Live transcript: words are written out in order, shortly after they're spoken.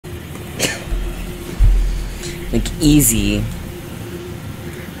Like, easy.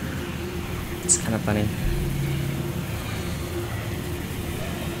 It's kind of funny.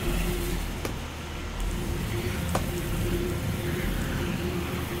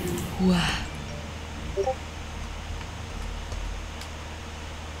 Wow.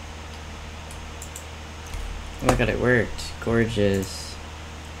 Oh my god, it worked. Gorgeous.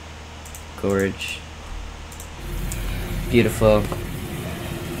 Gorge. Beautiful.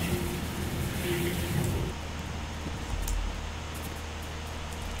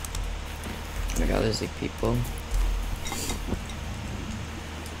 Oh my god, there's like people.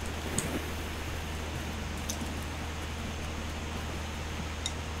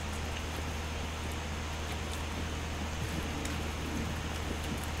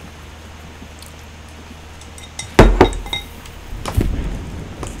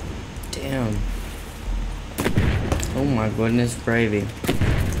 Damn. Oh my goodness, gravy.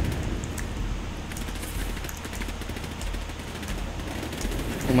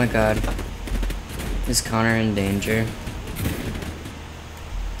 Oh my god. Is Connor in danger?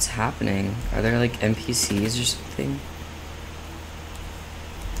 What's happening? Are there like NPCs or something?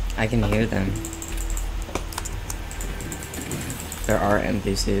 I can hear them. There are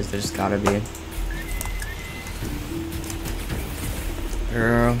NPCs, there's gotta be.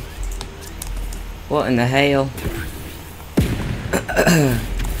 Girl. What in the hell?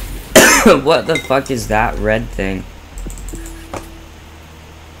 What the fuck is that red thing?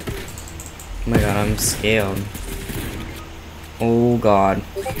 Oh my god, I'm scared. Oh god.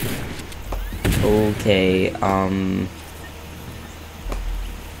 Okay,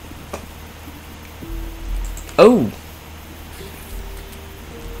 oh!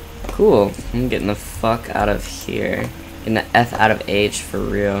 Cool. I'm getting the fuck out of here. Getting the F out of H for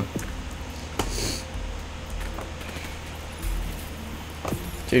real.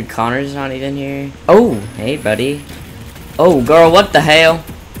 Dude, Connor's not even here. Oh, hey, buddy. Oh, girl, what the hell?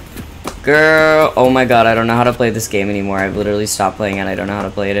 Girl, oh my god, I don't know how to play this game anymore. I've literally stopped playing and I don't know how to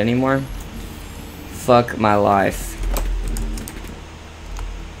play it anymore. Fuck my life.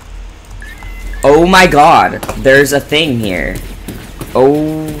 Oh my god, there's a thing here.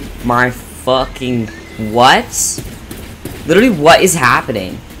 Oh my fucking... What? Literally, what is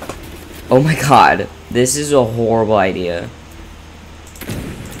happening? Oh my god, this is a horrible idea.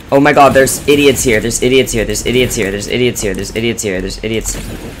 Oh my god, there's idiots here, there's idiots here, there's idiots here, there's idiots here, there's idiots here, there's idiots.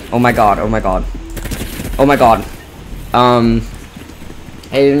 Oh my god, oh my god. Oh my god. I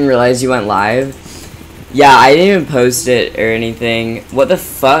didn't realize you went live. Yeah, I didn't even post it or anything. What the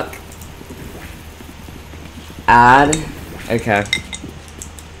fuck? Add? Okay.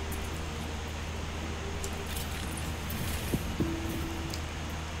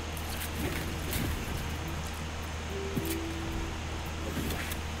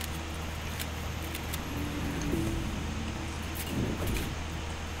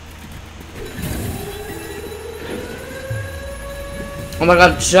 Oh my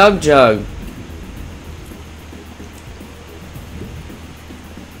god, Jug.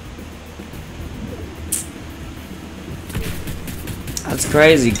 That's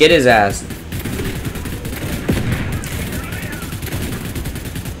crazy. Get his ass.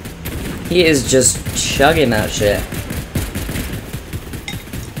 He is just chugging that shit.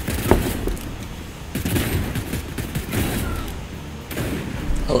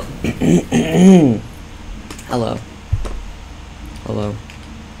 Hello. Hello. Hello.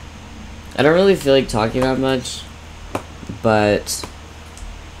 I don't really feel like talking that much, but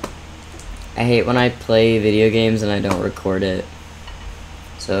I hate when I play video games and I don't record it.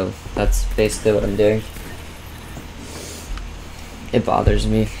 So that's basically what I'm doing. It bothers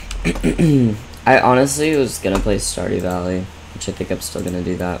me. I honestly was gonna play Stardew Valley, which I think I'm still gonna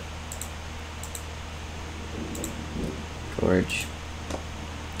do that. Gorge.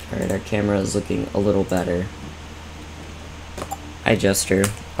 Alright, our camera is looking a little better. I gesture.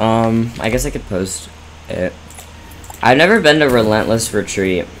 I guess I could post it. I've never been to Relentless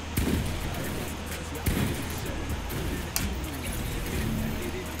Retreat.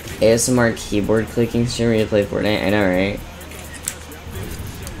 ASMR keyboard clicking stream where you play Fortnite. I know, right?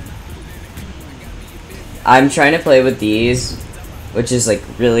 I'm trying to play with these, which is like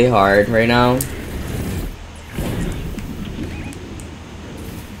really hard right now.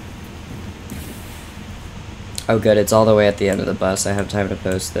 Oh good, it's all the way at the end of the bus. I have time to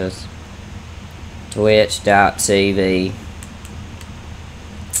post this. Twitch.tv.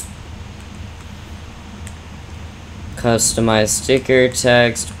 Customize sticker,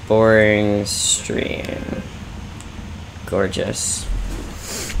 text, boring, stream. Gorgeous.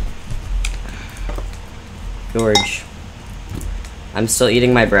 Gorge. I'm still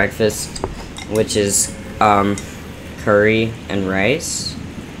eating my breakfast, which is curry and rice,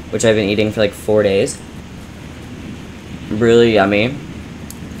 which I've been eating for like 4 days. Really yummy.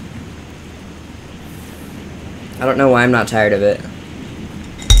 I don't know why I'm not tired of it.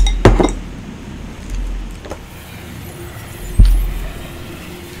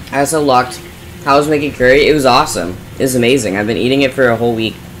 I also locked how I was making curry. It was awesome. It was amazing. I've been eating it for a whole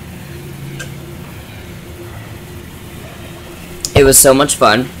week. It was so much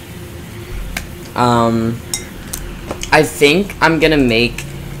fun. I think I'm gonna make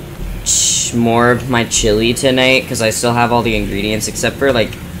more of my chili tonight because I still have all the ingredients except for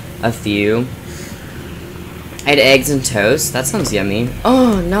like a few. I had eggs and toast. That sounds yummy.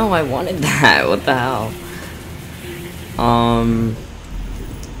 Oh no, I wanted that. What the hell?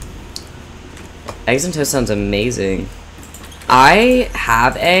 Eggs and toast sounds amazing. I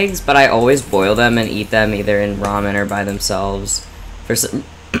have eggs, but I always boil them and eat them either in ramen or by themselves. For some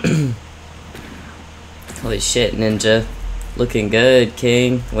holy shit, Ninja. Looking good,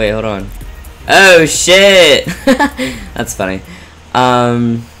 King. Wait, hold on. Oh shit! That's funny.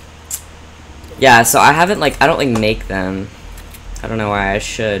 Yeah, so I haven't I don't make them. I don't know why I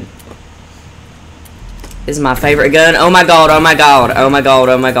should. This is my favorite gun. Oh my god, oh my god, oh my god,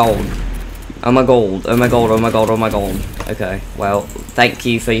 oh my god. Oh my god, oh my god, oh my god, oh my god. Okay, well, thank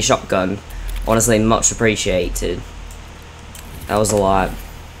you for your shotgun. Honestly, much appreciated. That was a lot.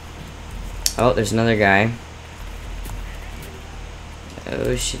 Oh, there's another guy.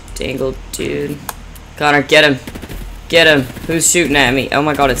 Oh shit, dangled, dude. Connor, get him. Get him. Who's shooting at me? Oh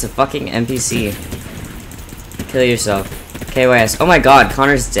my god, it's a fucking NPC. Kill yourself. KYS. Oh my god,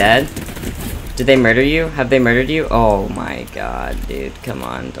 Connor's dead? Did they murder you? Have they murdered you? Oh my god, dude. Come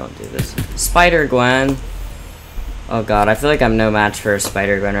on, don't do this. Spider-Gwen. Oh god, I feel like I'm no match for a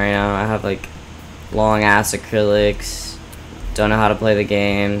Spider-Gwen right now. I have like long ass acrylics. Don't know how to play the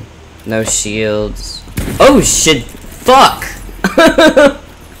game. No shields. Oh shit. Fuck.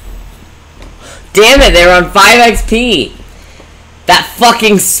 Damn it, they were on 5 XP. That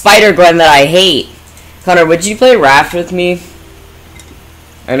fucking Spider-Gwen that I hate. Connor, would you play Raft with me?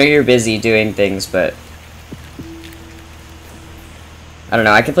 I know you're busy doing things, but I don't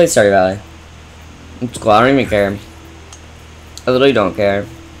know, I can play Stardew Valley. It's cool, I don't even care. I literally don't care.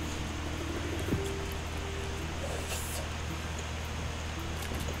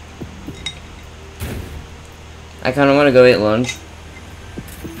 I kinda wanna go eat lunch.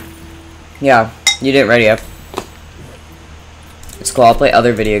 Yeah, you didn't ready up. It's cool, I'll play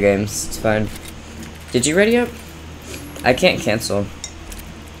other video games. It's fine. Did you ready up? I can't cancel.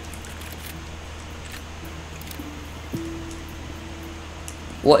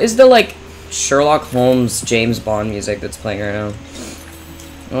 What is the, like, Sherlock Holmes, James Bond music that's playing right now?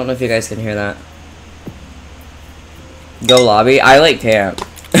 I don't know if you guys can hear that. Go lobby? I, like, can't.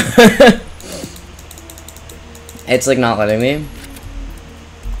 It's, like, not letting me.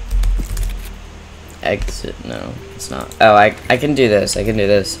 Exit. No, it's not. Oh, I can do this. I can do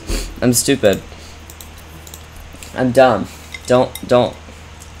this. I'm stupid. I'm dumb. Don't.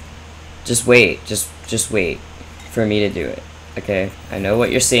 Just wait. Just wait for me to do it. Okay? I know what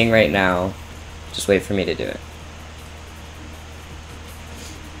you're seeing right now. Just wait for me to do it.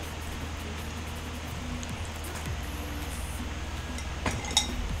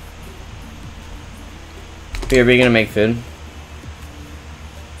 Are we gonna make food?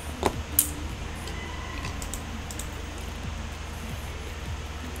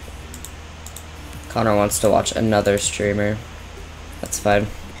 Connor wants to watch another streamer. That's fine.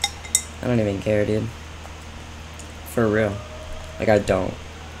 I don't even care, dude. For real. Like, I don't.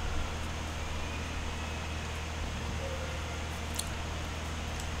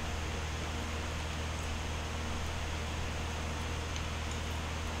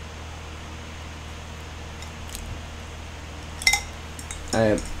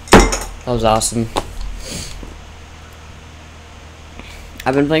 Alright. That was awesome.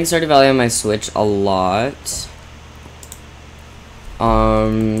 I've been playing Stardew Valley on my Switch a lot.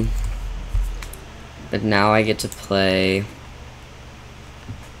 But now I get to play.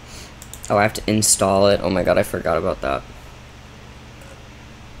 Oh, I have to install it. Oh my god, I forgot about that.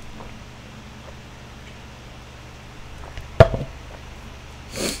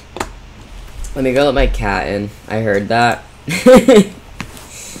 Let me go let my cat in. I heard that.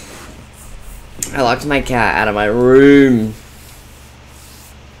 I locked my cat out of my room.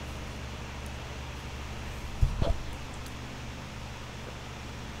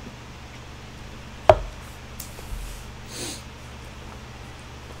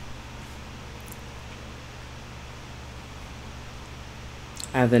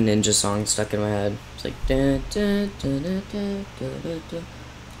 I have a ninja song stuck in my head. It's like da da da da da da da da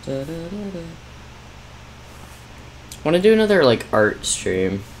da da da. want to do another like art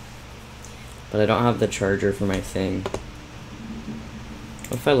stream, but I don't have the charger for my thing.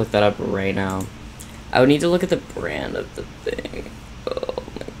 What if I look that up right now? I would need to look at the brand of the thing. Oh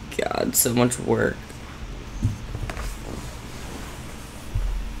my god, so much work.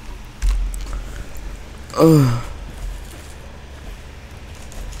 Oh.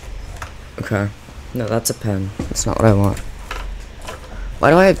 Okay. No, that's a pen. That's not what I want.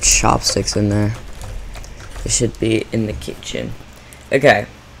 Why do I have chopsticks in there? It should be in the kitchen. Okay.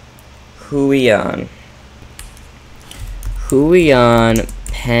 Huion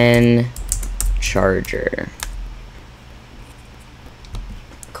pen charger.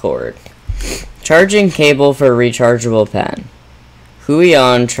 Cord. Charging cable for rechargeable pen.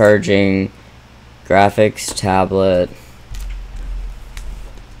 Huion charging graphics tablet.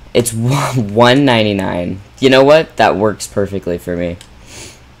 It's $1.99. You know what? That works perfectly for me.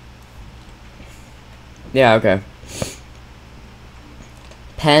 Yeah, okay.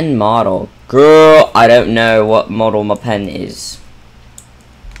 Pen model. Girl, I don't know what model my pen is.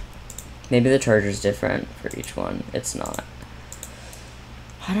 Maybe the charger's different for each one. It's not.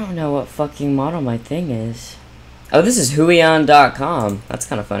 I don't know what fucking model my thing is. Oh, this is Huion.com. That's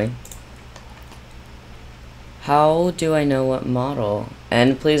kind of funny. How do I know what model?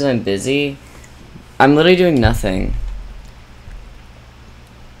 And please, I'm busy. I'm literally doing nothing.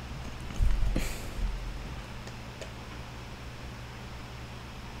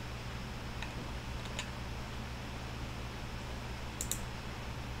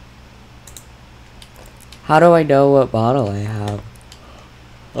 How do I know what model I have?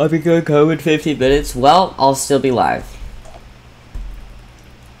 I'll be going home in 50 minutes. Well, I'll still be live.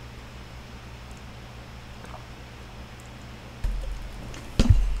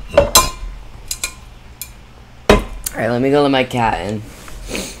 Alright, let me go let my cat in.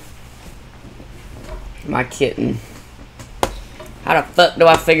 My kitten. How the fuck do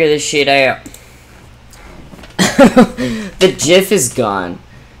I figure this shit out? The GIF is gone.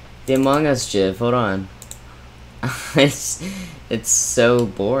 The Among Us GIF, hold on. It's so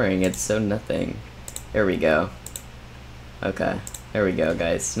boring, it's so nothing. There we go. Okay, there we go,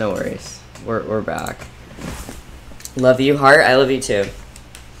 guys. No worries. We're back. Love you, heart. I love you too.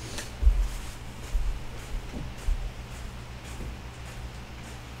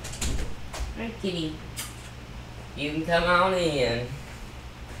 Hi, kitty. You can come on in.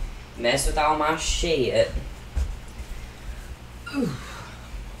 Mess with all my shit. Ooh.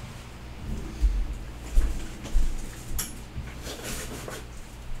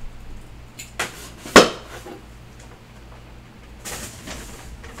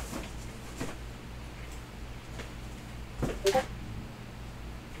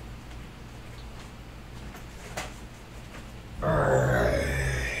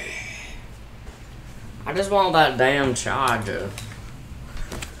 I just want that damn charger.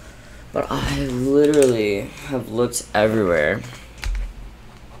 But I literally have looked everywhere.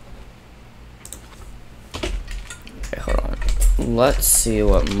 Okay, hold on. Let's see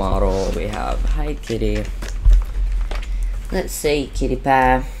what model we have. Hi, kitty. Let's see, kitty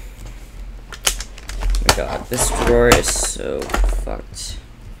pie. Oh my god, this drawer is so fucked.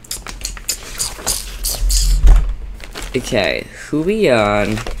 Okay,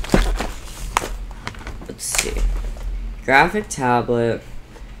 Huion. Let's see. Graphic tablet.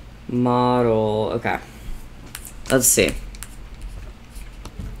 Model. Okay. Let's see.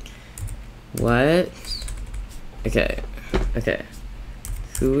 What? Okay. Okay.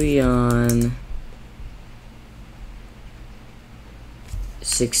 Huion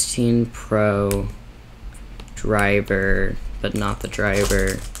 16 Pro driver, but not the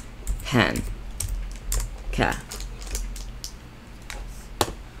driver. Pen. Okay.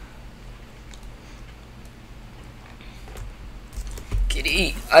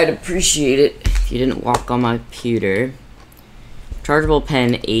 Kitty, I'd appreciate it if you didn't walk on my pewter. Chargeable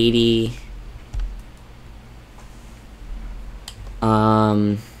pen 80.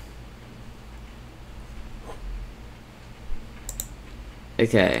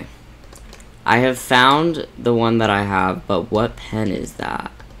 Okay. I have found the one that I have, but what pen is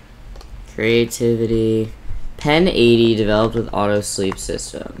that? Creativity. Pen 80 developed with auto sleep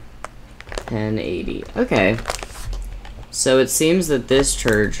system. Pen 80. Okay. So it seems that this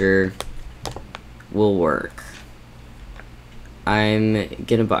charger will work. I'm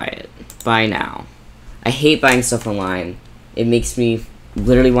gonna buy it. Buy now. I hate buying stuff online. It makes me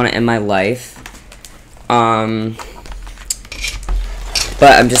literally want to end my life.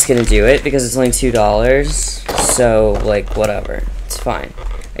 But I'm just gonna do it because it's only $2. So, like, whatever. It's fine.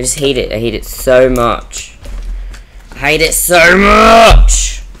 I just hate it. I hate it so much. I hate it so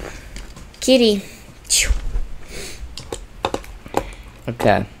much! Kitty.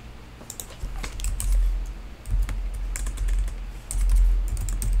 Okay.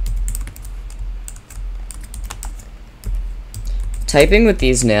 Typing with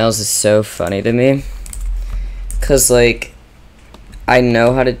these nails is so funny to me. Cause like, I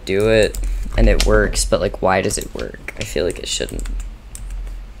know how to do it and it works, but like, why does it work? I feel like it shouldn't.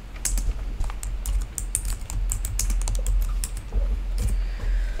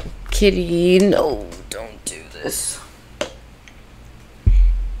 Kitty, no, don't do this.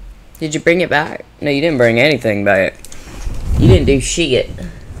 Did you bring it back? No, you didn't bring anything back. You didn't do shit.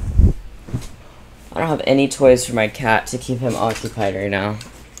 I don't have any toys for my cat to keep him occupied right now.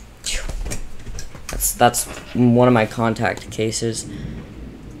 That's one of my contact cases.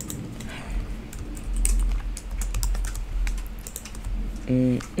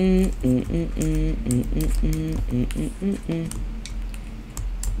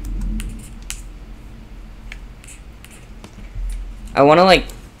 I want to like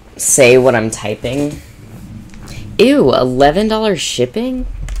say what I'm typing. Ew, $11 shipping?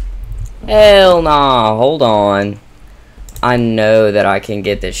 Hell nah, hold on. I know that I can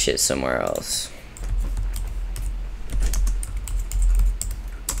get this shit somewhere else.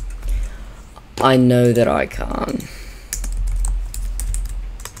 I know that I can.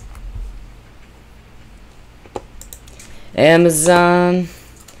 Amazon.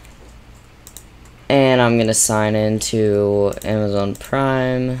 And I'm gonna sign into Amazon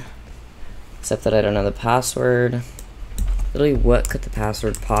Prime. Except that I don't know the password. Literally, what could the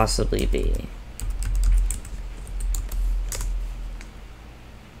password possibly be?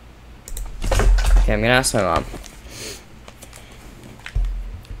 Okay, I'm gonna ask my mom.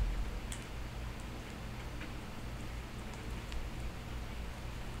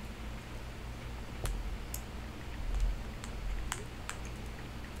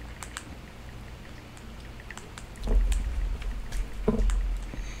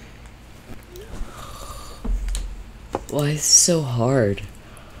 Why is it so hard?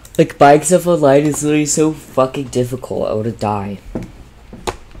 Like, buying stuff online is literally so fucking difficult. I would've died.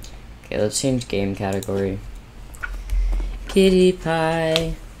 Okay, let's change game category. Kitty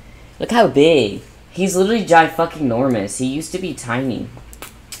pie. Look how big. He's literally fucking enormous. He used to be tiny.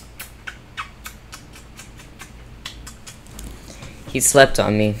 He slept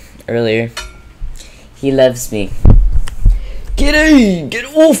on me earlier. He loves me. Kitty, get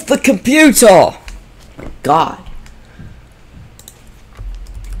off the computer! Oh my God.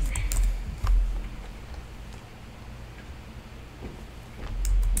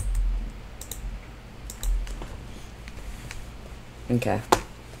 Okay.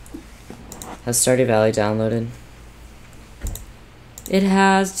 Has Stardew Valley downloaded? It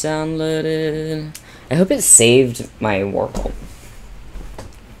has downloaded. I hope it saved my world.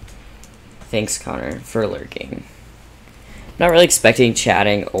 Thanks, Connor, for lurking. Not really expecting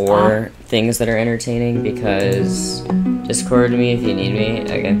chatting or things that are entertaining because Discord me if you need me.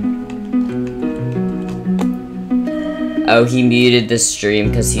 Okay. Oh, he muted the stream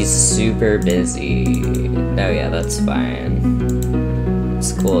because he's super busy. Oh yeah, that's fine.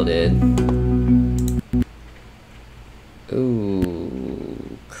 It's cool, dude.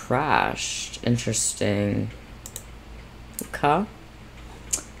 Ooh, crashed. Interesting. Okay.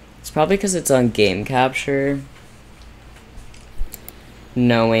 It's probably because it's on game capture.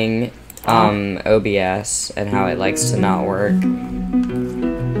 Knowing OBS and how it likes to not work.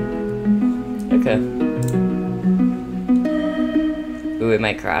 Okay. Ooh, it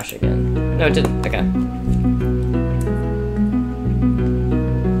might crash again. No, it didn't. Okay.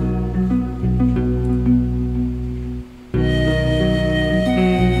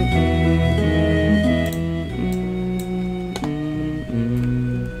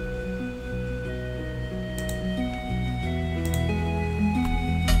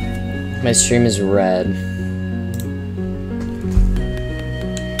 My stream is red.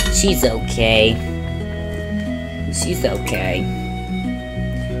 She's okay. She's okay.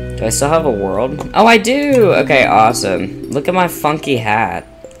 Do I still have a world? Oh, I do! Okay, awesome. Look at my funky hat.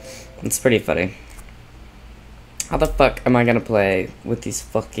 It's pretty funny. How the fuck am I gonna play with these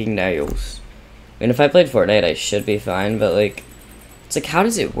fucking nails? I mean, if I played Fortnite, I should be fine, but like, it's like, how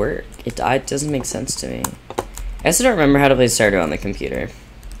does it work? It doesn't make sense to me. I also don't remember how to play Stardew on the computer.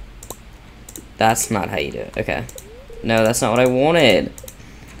 That's not how you do it. Okay. No, that's not what I wanted.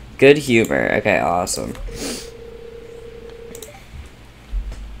 Good humor. Okay, awesome.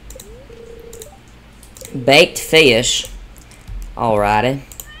 Baked fish. Alrighty.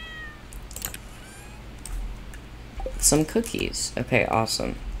 Some cookies. Okay,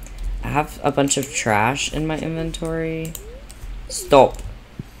 awesome. I have a bunch of trash in my inventory. Stop.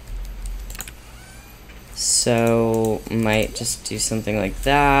 So, might just do something like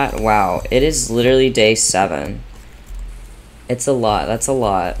that. Wow, it is literally day 7. It's a lot. That's a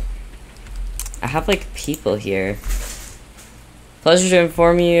lot. I have, like, people here. Pleasure to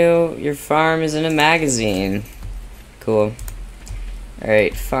inform you, your farm is in a magazine. Cool.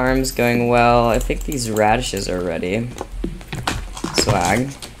 Alright, farm's going well. I think these radishes are ready. Swag.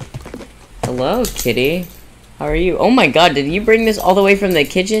 Hello, kitty. How are you? Oh my god, did you bring this all the way from the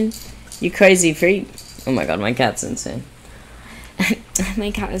kitchen? You crazy freak. Oh my god, my cat's insane. My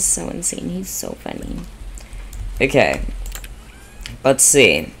cat is so insane. He's so funny. Okay. Let's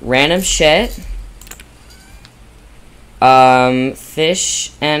see. Random shit.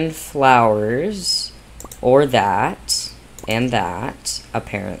 Fish and flowers. Or that. And that,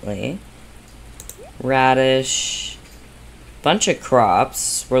 apparently. Radish. Bunch of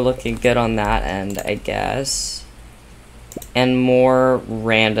crops. We're looking good on that end, I guess. And more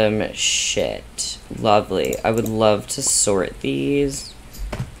random shit. Lovely. I would love to sort these.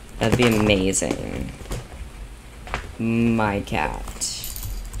 That'd be amazing. My cat.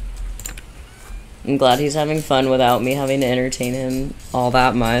 I'm glad he's having fun without me having to entertain him all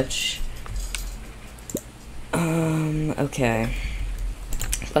that much. Okay.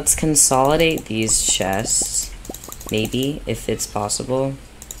 Let's consolidate these chests. Maybe, if it's possible.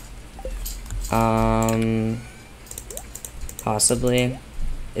 Possibly.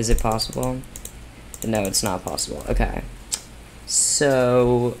 Is it possible? No, it's not possible. Okay.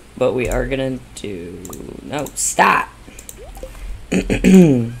 So, what we are gonna do... No, stop!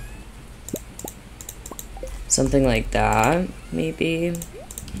 Something like that, maybe.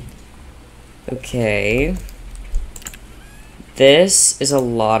 Okay. This is a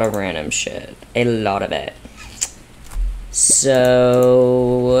lot of random shit. A lot of it.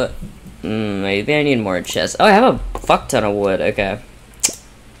 So... maybe I need more chests. Oh, I have a fuck ton of wood. Okay.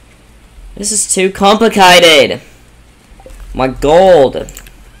 This is too complicated. My gold.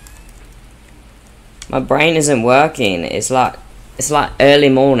 My brain isn't working. It's like early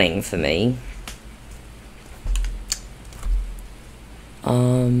morning for me.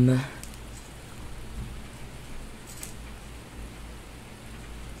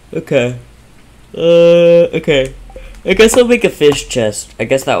 Okay. Okay. I guess I'll make a fish chest. I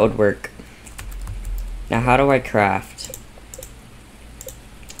guess that would work. Now, how do I craft?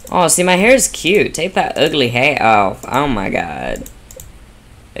 Oh, see, my hair is cute. Take that ugly hair off. Oh my god.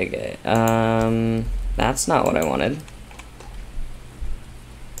 Okay. That's not what I wanted.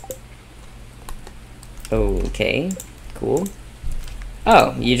 Okay. Cool.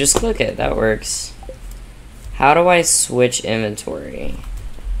 Oh, you just click it. That works. How do I switch inventory?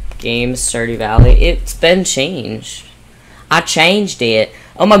 Game Stardew Valley. It's been changed. I changed it.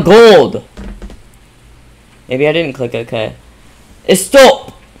 Oh my god! Maybe I didn't click okay.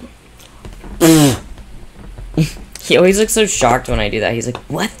 Stop! He always looks so shocked when I do that. He's like,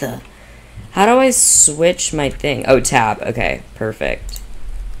 what the? How do I switch my thing? Oh, tab. Okay, perfect.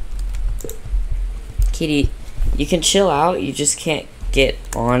 Kitty, you can chill out. You just can't get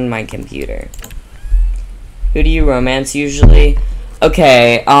on my computer. Who do you romance usually?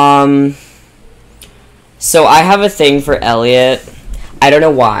 Okay, so I have a thing for Elliot. I don't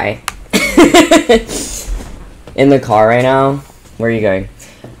know why. In the car right now. Where are you going?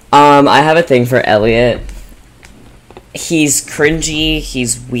 I have a thing for Elliot. He's cringy,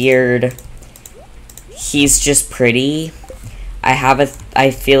 he's weird. He's just pretty. I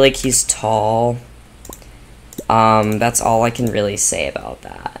feel like he's tall. That's all I can really say about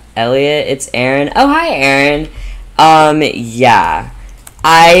that. Elliot, it's Aaron. Oh, hi, Aaron. Yeah.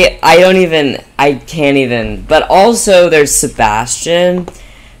 I can't even, but also there's Sebastian,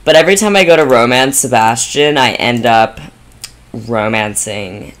 but every time I go to romance Sebastian, I end up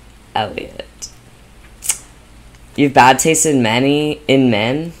romancing Elliot. You have bad taste in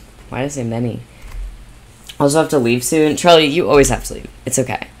men? Why did I say many? I also have to leave soon. Charlie, you always have to leave. It's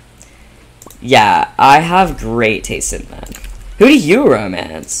okay. Yeah, I have great taste in men. Who do you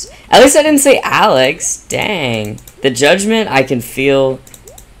romance? At least I didn't say Alex. Dang. The judgment I can feel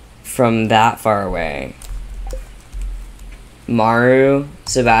from that far away. Maru.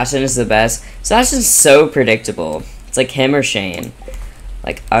 Sebastian is the best. Sebastian's so predictable. It's like him or Shane.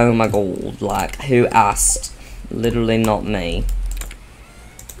 Like, oh my god. Like, who asked? Literally not me.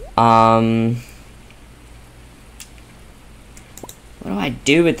 What do I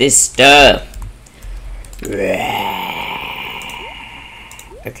do with this stuff?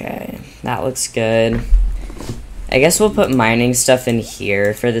 Okay, that looks good. I guess we'll put mining stuff in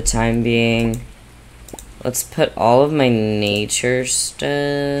here for the time being. Let's put all of my nature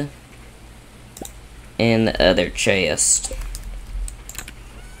stuff in the other chest.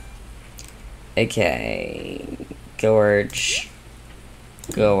 Okay. Gorge.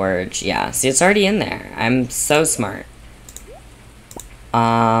 Gorge. Yeah, see, it's already in there. I'm so smart.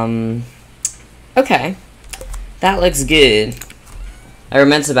 Okay. That looks good. I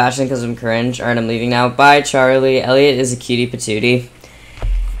remembered Sebastian because I'm cringe. Alright, I'm leaving now. Bye, Charlie. Elliot is a cutie patootie.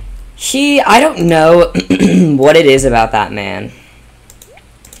 I don't know what it is about that man.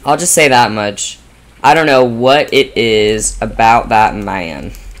 I'll just say that much. I don't know what it is about that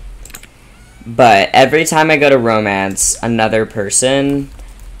man. But every time I go to romance another person,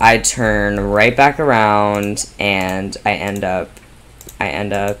 I turn right back around and I end up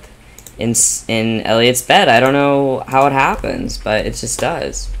in Elliot's bed. I don't know how it happens, but it just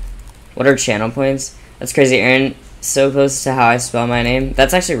does. What are channel points? That's crazy, Aaron. So close to how I spell my name.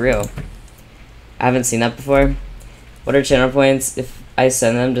 That's actually real. I haven't seen that before. What are channel points? If I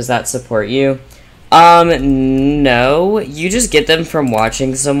send them, does that support you? No. You just get them from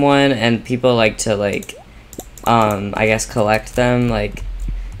watching someone, and people like to, like, I guess collect them. Like,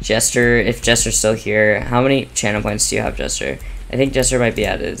 Jester, if Jester's still here. How many channel points do you have, Jester? I think Jester might be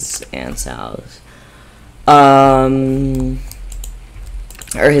at his aunt's house. Or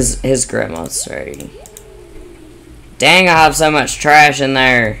his grandma's, sorry. Dang, I have so much trash in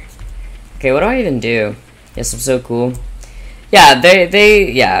there. Okay, what do I even do? Yes, I'm so cool. Yeah,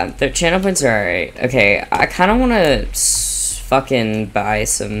 yeah, their channel points are alright. Okay, I kind of want to fucking buy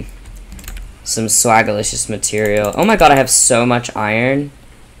some swagalicious material. Oh my god, I have so much iron.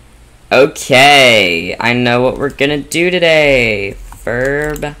 Okay, I know what we're gonna do today.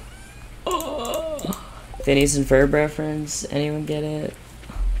 Ferb. Oh, Phineas and Ferb reference. Anyone get it?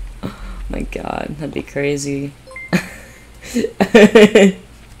 Oh my god, that'd be crazy.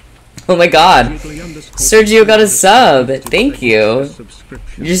 Oh my god. Sergio got a sub. Thank you.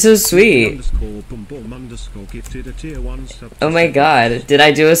 You're so sweet. Oh my god. Did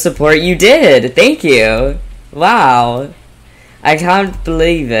I do a support? You did. Thank you. Wow. I can't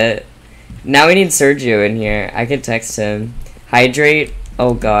believe it. Now we need Sergio in here. I could text him. Hydrate.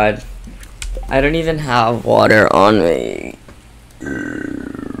 Oh god. I don't even have water on me.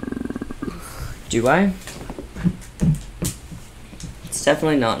 Do I? It's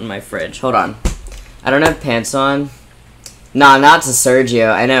definitely not in my fridge. Hold on. I don't have pants on. Nah, not to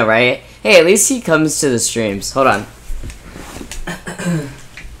Sergio. I know, right? Hey, at least he comes to the streams. Hold on.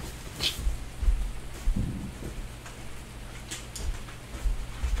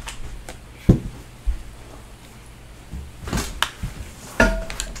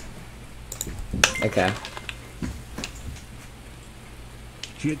 Okay.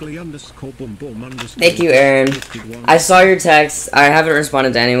 Thank you, Aaron. I saw your text. I haven't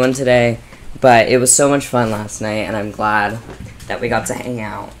responded to anyone today, but it was so much fun last night, and I'm glad that we got to hang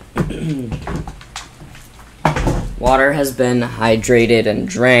out. Water has been hydrated and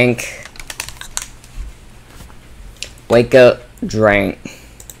drank. Wake up, drank.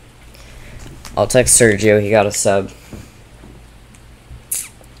 I'll text Sergio. He got a sub.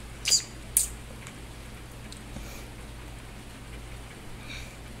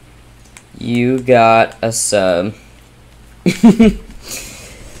 You got a sub.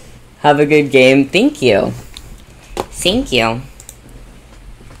 Have a good game. Thank you. Thank you.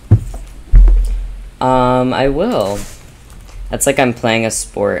 I will. That's like I'm playing a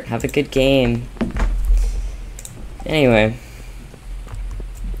sport. Have a good game. Anyway.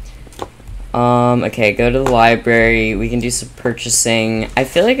 Okay, go to the library. We can do some purchasing. I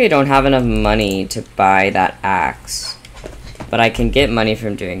feel like I don't have enough money to buy that axe. But I can get money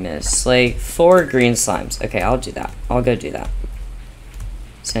from doing this. Like, 4 green slimes. Okay, I'll do that. I'll go do that.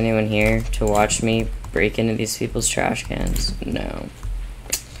 Is anyone here to watch me break into these people's trash cans? No.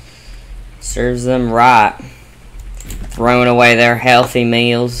 Serves them right. Throwing away their healthy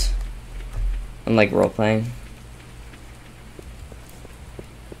meals. I'm like role-playing.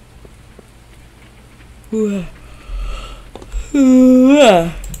 I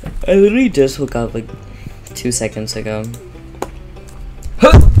literally just woke up like 2 seconds ago.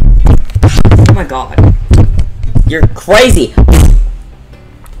 Oh my god. You're crazy.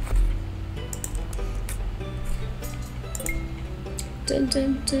 Dun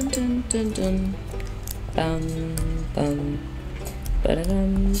dun dun dun dun dun. Bum bum.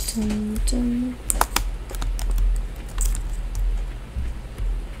 Ba-da-dum dum dum.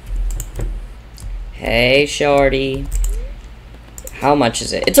 Hey shorty. How much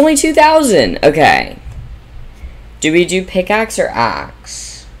is it? It's only 2,000. Okay. Do we do pickaxe or axe?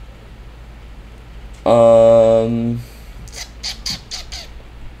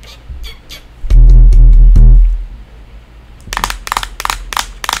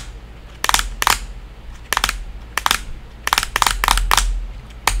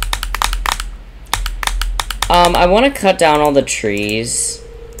 I want to cut down all the trees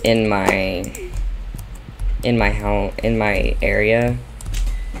in my home, in my area.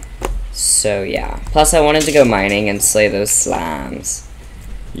 So yeah. Plus, I wanted to go mining and slay those slimes.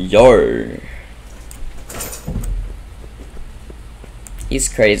 Yo. He's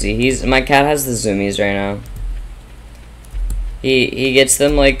crazy. My cat has the zoomies right now. He gets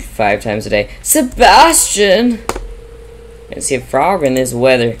them like 5 times a day. Sebastian! I see a frog in this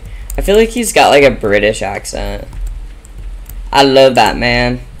weather. I feel like he's got like a British accent. I love that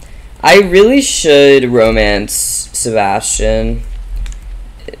man. I really should romance Sebastian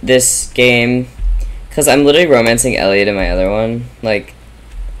this game, because I'm literally romancing Elliot in my other one. Like,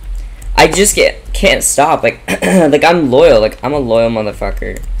 I just can't stop. Like, like I'm loyal. Like, I'm a loyal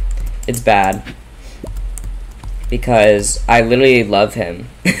motherfucker. It's bad. Because I literally love him.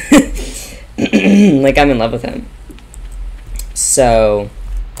 Like, I'm in love with him. So,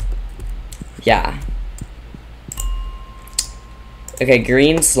 yeah. Okay,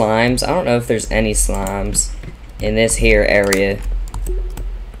 green slimes. I don't know if there's any slimes in this here area.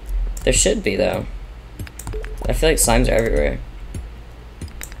 There should be, though. I feel like slimes are everywhere.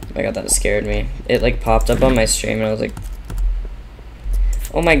 Oh my god, that scared me. It, like, popped up on my stream, and I was like,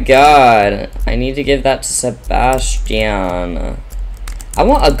 oh my god. I need to give that to Sebastian. I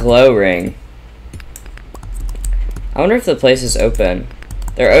want a glow ring. I wonder if the place is open.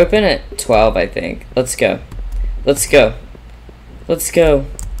 They're open at 12, I think. Let's go. Let's go. Let's go.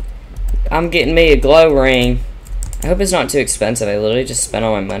 I'm getting me a glow ring. I hope it's not too expensive. I literally just spent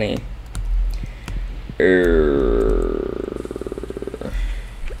all my money.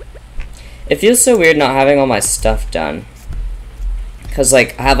 It feels so weird not having all my stuff done. Because,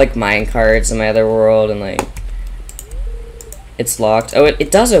 like, I have, like, mine cards in my other world, and, like, it's locked. Oh, it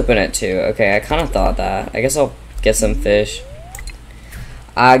does open at 2. Okay, I kind of thought that. I guess I'll get some fish.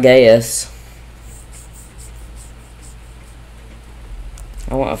 I guess.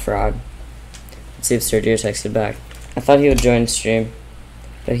 I want a frog. Let's see if Sergio texted back. I thought he would join stream,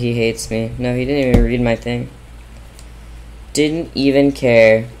 but he hates me. No, he didn't even read my thing. Didn't even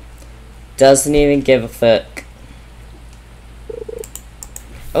care. Doesn't even give a fuck.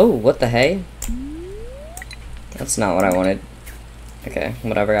 Oh, what the hey? That's not what I wanted. Okay,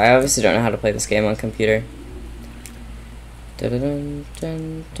 whatever. I obviously don't know how to play this game on computer. Dun dun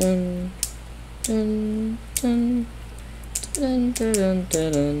dun dun dun dun dun dun dun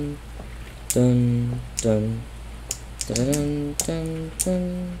dun dun dun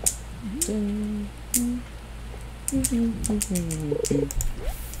dun dun.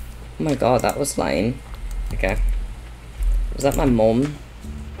 Oh my god, that was lying. Okay. Was that my mom?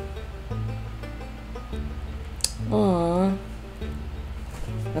 Aww.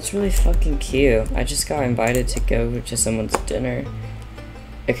 That's really fucking cute. I just got invited to go to someone's dinner.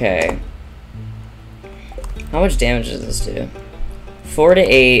 Okay. How much damage does this do? 4 to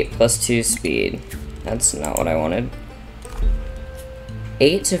 8 plus 2 speed. That's not what I wanted.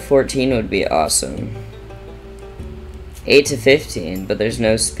 8 to 14 would be awesome. 8 to 15, but there's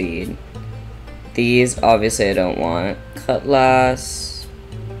no speed. These, obviously, I don't want. Cutlass.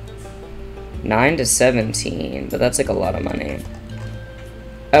 9 to 17, but that's like a lot of money.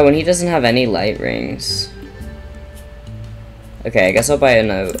 Oh, and he doesn't have any light rings. Okay, I guess I'll buy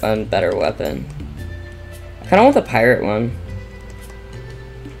a better weapon. I kind of want the pirate one.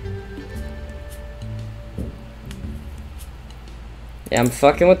 Yeah, I'm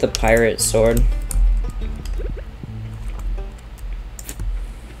fucking with the pirate sword.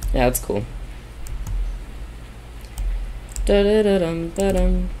 Yeah, that's cool. Da da da dum da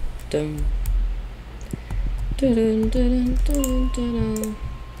dum dum. Da dum da dum da dum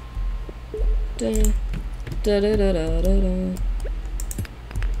da da da da da da.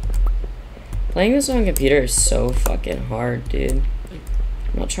 Playing this on computer is so fucking hard, dude.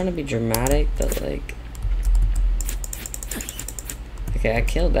 I'm not trying to be dramatic, but like, okay, I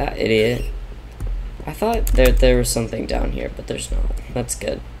killed that idiot. I thought there was something down here, but there's not. That's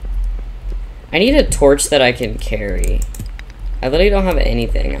good. I need a torch that I can carry. I literally don't have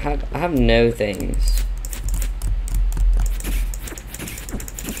anything. I have no things.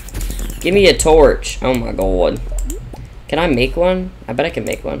 Give me a torch. Oh my god. Can I make one? I bet I can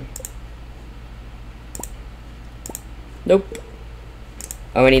make one. Nope.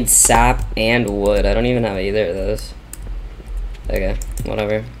 Oh, I need sap and wood. I don't even have either of those. Okay,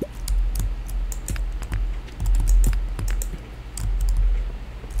 whatever.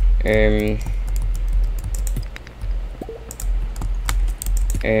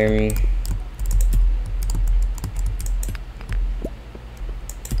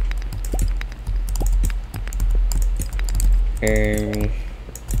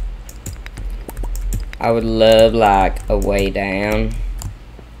 I would love like a way down.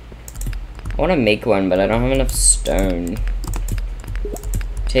 I want to make one, but I don't have enough stone.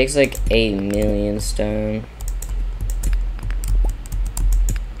 Takes like 8 million stone.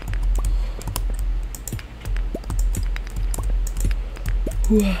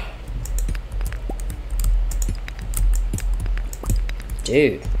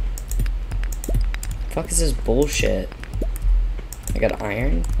 Dude. Fuck is this bullshit? I got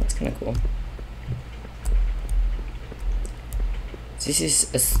iron? That's kinda cool. This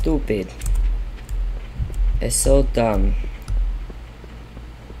is stupid. It's so dumb.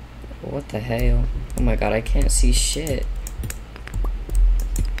 What the hell? Oh my god, I can't see shit.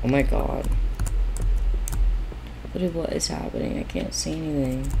 Oh my god. What is happening? I can't see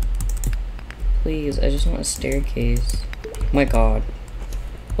anything. Please, I just want a staircase. Oh my god.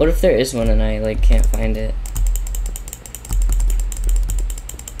 What if there is one and I like can't find it?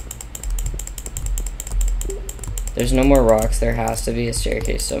 There's no more rocks. There has to be a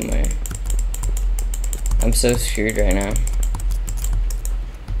staircase somewhere. I'm so screwed right now.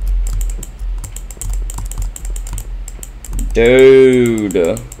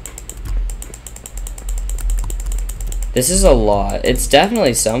 Dude. This is a lot. It's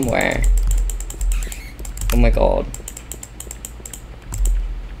definitely somewhere. Oh my god.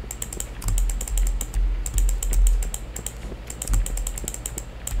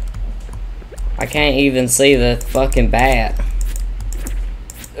 I can't even see the fucking bat.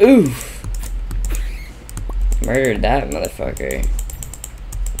 Oof. Murdered that motherfucker.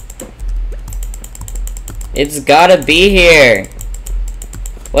 It's gotta be here.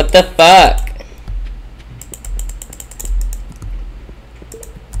 What the fuck?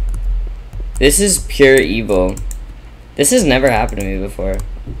 This is pure evil. This has never happened to me before.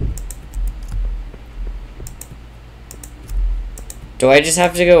 Do I just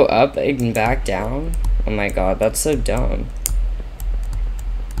have to go up and back down? Oh my god, that's so dumb.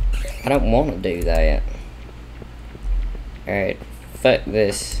 I don't want to do that. Alright, fuck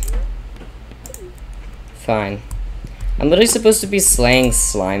this. Fine. I'm literally supposed to be slaying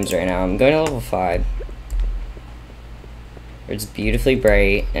slimes right now. I'm going to level 5. It's beautifully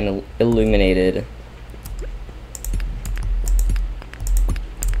bright and illuminated.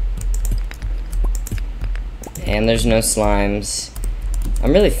 And there's no slimes.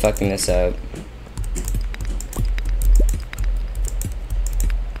 I'm really fucking this up.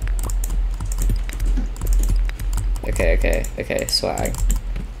 Okay, swag.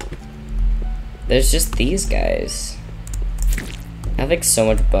 There's just these guys. I have like so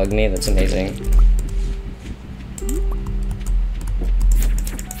much bug me, that's amazing.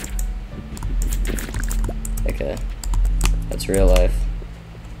 Okay. That's real life.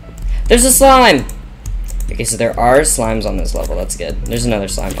 There's a slime! Okay, so there are slimes on this level, that's good. There's another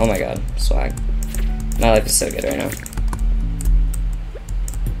slime. Oh my god, swag. My life is so good right now.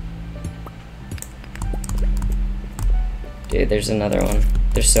 Dude, there's another one.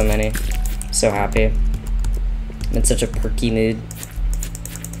 There's so many. So happy. I'm in such a perky mood.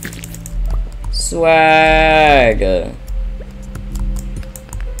 Swag!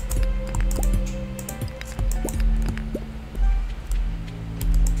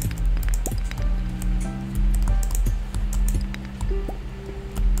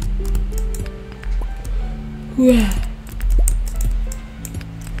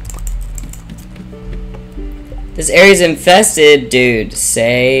 This area's infested, dude.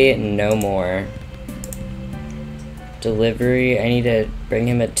 Say no more. Delivery. I need to bring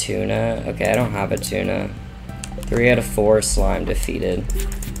him a tuna. Okay, I don't have a tuna. 3 out of 4 slime defeated.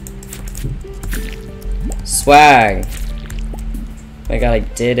 Swag. Oh my god, I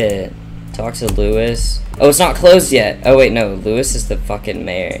did it. Talk to Lewis. Oh, it's not closed yet. Oh wait, no. Lewis is the fucking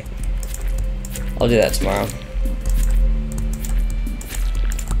mayor. I'll do that tomorrow.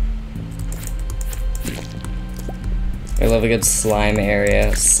 I love a good slime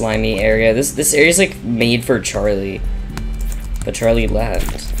area, slimy area. This area's like made for Charlie, but Charlie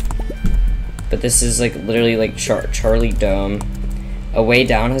left. But this is like literally like Charlie Dome. A way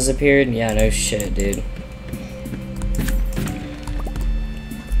down has appeared. Yeah, no shit, dude.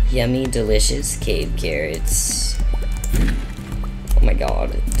 Yummy, delicious cave carrots. Oh my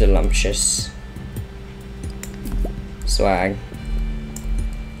god, delicious. Swag.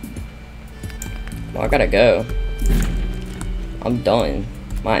 Well, I gotta go. I'm done.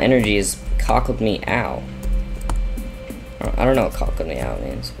 My energy has cockled me out. I don't know what cockled me out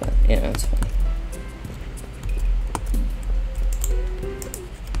means, but you know, it's fine.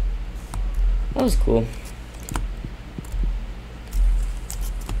 That was cool.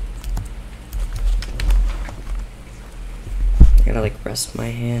 I gotta like rest my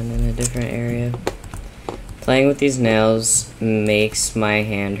hand in a different area. Playing with these nails makes my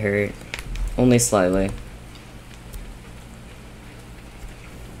hand hurt. Only slightly.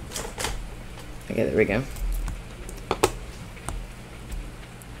 Okay, there we go.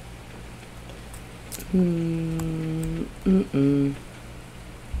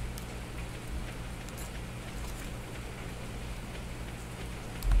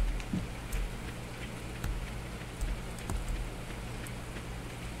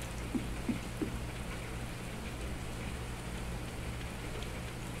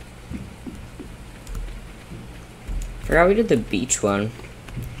 Forgot we did the beach one.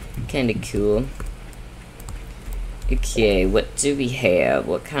 Kinda cool. Okay, what do we have?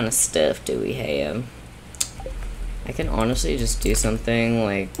 What kind of stuff do we have? I can honestly just do something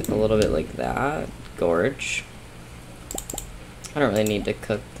like a little bit like that. Gorge. I don't really need to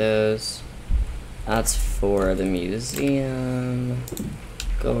cook those. That's for the museum.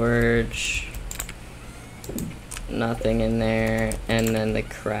 Gorge. Nothing in there. And then the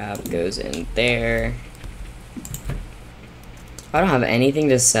crab goes in there. I don't have anything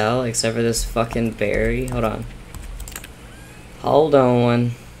to sell except for this fucking berry. Hold on. Hold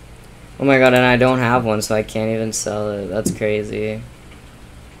on. Oh my god, and I don't have one, so I can't even sell it. That's crazy.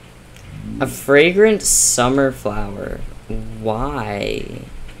 A fragrant summer flower. Why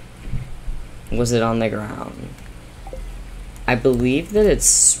was it on the ground? I believe that it's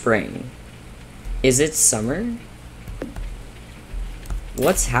spring. Is it summer?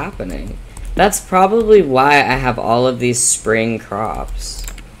 What's happening? That's probably why I have all of these spring crops.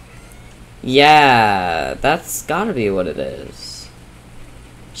 Yeah, that's gotta be what it is.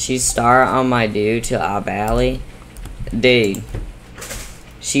 She star on my dude till I valley. Dude.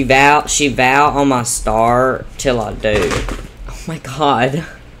 She vow on my star till I do. Oh my god.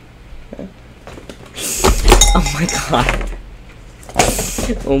 Oh my god.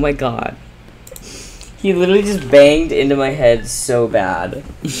 Oh my god. He literally just banged into my head so bad.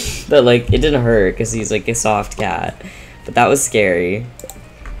 But like, it didn't hurt because he's like a soft cat. But that was scary.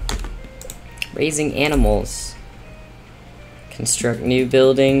 Raising animals. Construct new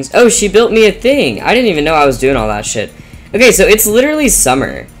buildings. Oh, she built me a thing. I didn't even know I was doing all that shit. Okay, so it's literally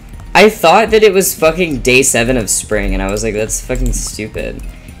summer. I thought that it was fucking day 7 of spring, and I was like, that's fucking stupid.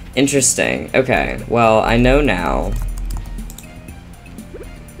 Interesting. Okay, well, I know now.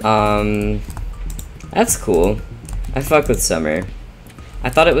 That's cool. I fuck with summer. I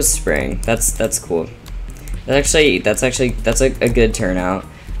thought it was spring. That's cool. That's a good turnout.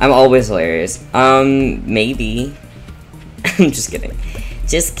 I'm always hilarious. Maybe. I'm just kidding.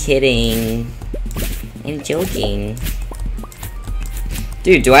 Just kidding. I'm joking.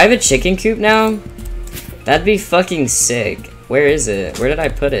 Dude, do I have a chicken coop now? That'd be fucking sick. Where is it? Where did I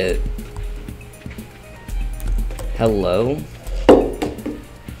put it? Hello?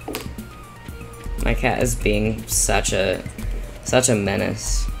 My cat is being such a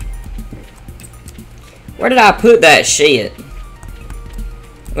menace. Where did I put that shit?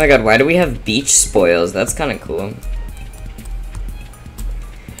 Oh my god, why do we have beach spoils? That's kind of cool.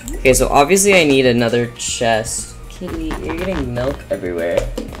 Okay, so obviously I need another chest. Kitty, you're getting milk everywhere.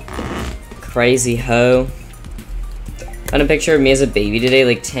 Crazy hoe. Found a picture of me as a baby today,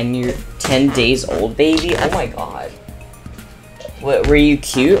 like 10 days old baby. Oh my god. What, were you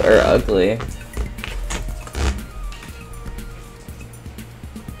cute or ugly?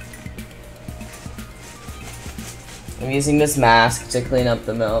 I'm using this mask to clean up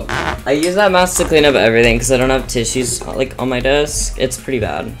the milk. I use that mask to clean up everything because I don't have tissues like on my desk. It's pretty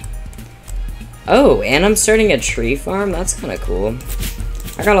bad. Oh, and I'm starting a tree farm? That's kind of cool.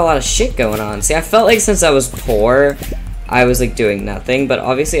 I got a lot of shit going on. See, I felt like since I was poor, I was like doing nothing, but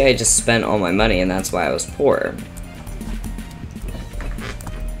obviously I just spent all my money and that's why I was poor.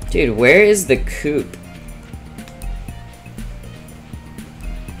 Dude, where is the coop?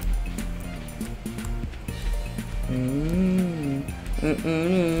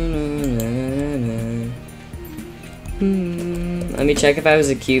 Let me check if I was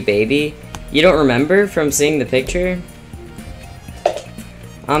a cute baby. You don't remember from seeing the picture?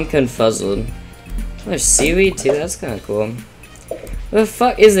 I'm confuzzled. Oh, there's seaweed too, that's kind of cool. What the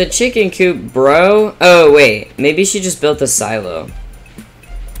fuck is the chicken coop, bro? Oh, wait. Maybe she just built a silo.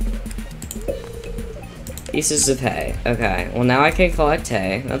 Pieces of hay. Okay, well now I can collect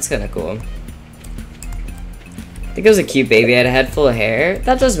hay. That's kind of cool. I think it was a cute baby. I had a head full of hair.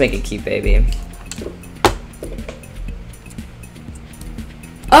 That does make a cute baby.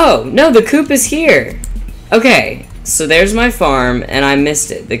 Oh, no, the coop is here. Okay, so there's my farm, and I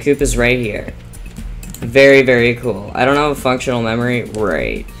missed it. The coop is right here. Very, very cool. I don't have a functional memory.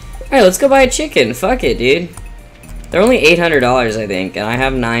 Right. Alright, let's go buy a chicken. Fuck it, dude. They're only $800, I think, and I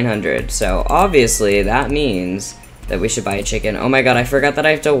have 900. So obviously that means that we should buy a chicken. Oh my god, I forgot that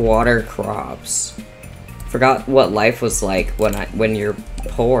I have to water crops. Forgot what life was like when you're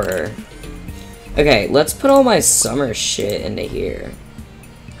poor. Okay, let's put all my summer shit into here.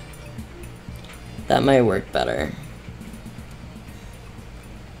 That might work better.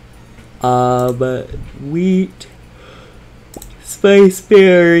 But wheat,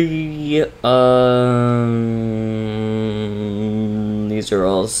 spiceberry, these are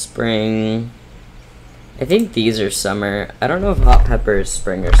all spring. I think these are summer. I don't know if hot pepper is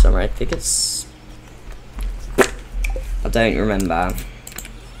spring or summer. I think it's... I don't remember.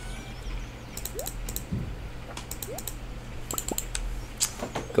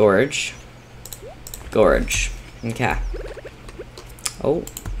 Gorge. Gorge. Okay. Oh.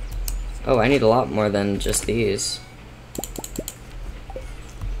 Oh, I need a lot more than just these.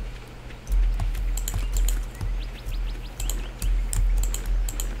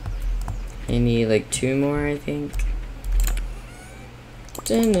 I need like 2 more, I think.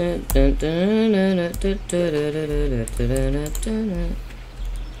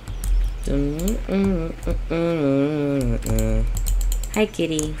 Hi,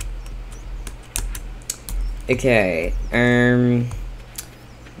 kitty. Okay,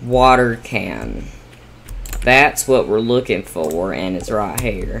 water can. That's what we're looking for, and it's right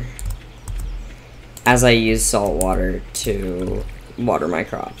here. As I use salt water to water my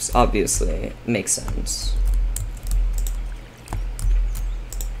crops. Obviously, it makes sense.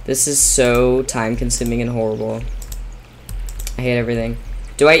 This is so time-consuming and horrible. I hate everything.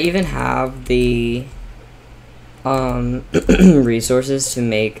 Do I even have the resources to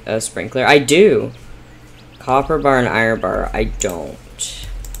make a sprinkler? I do. Copper bar and iron bar. I don't.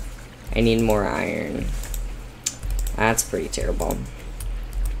 I need more iron. That's pretty terrible.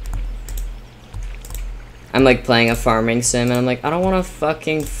 I'm like playing a farming sim and I'm like, I don't want to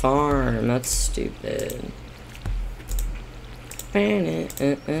fucking farm. That's stupid. I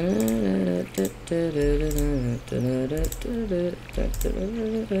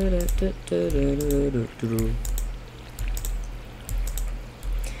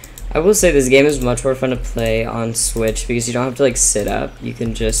will say this game is much more fun to play on Switch because you don't have to like sit up. You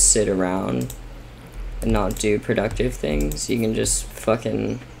can just sit around and not do productive things. You can just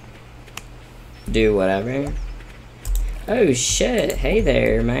fucking do whatever. Oh shit, hey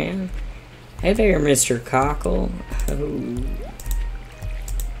there, man. Hey there, Mr. Cockle. Oh.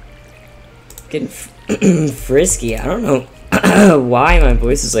 Getting frisky. I don't know why my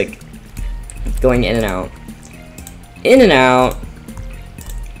voice is like going in and out. In and out.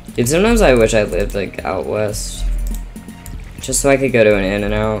 Dude, sometimes I wish I lived like out west. Just so I could go to an in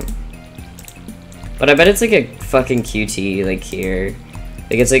and out. But I bet it's like a fucking QT like here.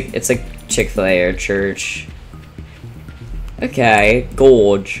 Like it's like Chick-fil-A or church. Okay,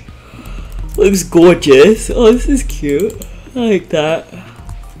 gorge. Looks gorgeous. Oh, this is cute. I like that.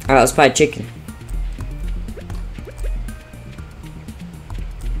 Alright, let's buy chicken.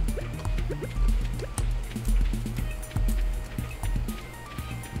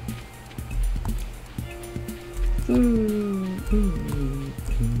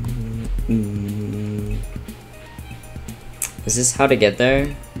 Is this how to get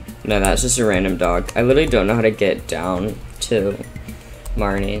there? No, that's just a random dog. I literally don't know how to get down to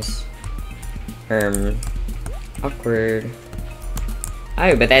Marnie's. Awkward.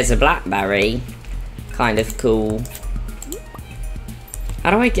 Oh, but there's a blackberry. Kind of cool.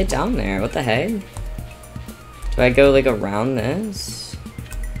 How do I get down there? What the heck? Do I go like around this?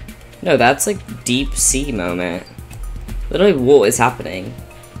 No, that's like deep sea moment. Literally, what is happening?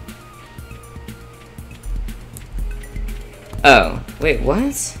 Oh, wait,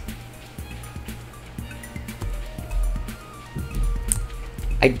 what?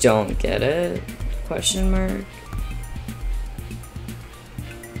 I don't get it. Question mark.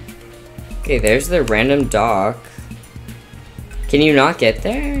 Okay, there's the random dock. Can you not get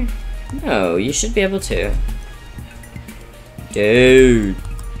there? No, you should be able to. Dude.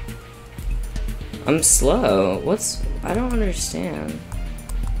 I'm slow. What's... I don't understand.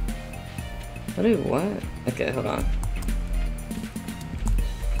 What? Okay, hold on.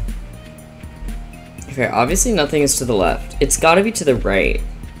 Okay, obviously nothing is to the left. It's gotta be to the right.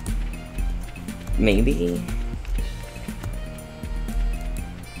 Maybe?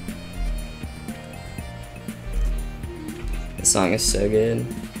 This song is so good.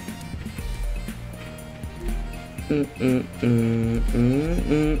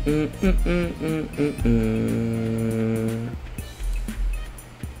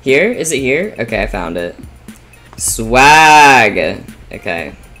 Here? Is it here? Okay, I found it. Swag!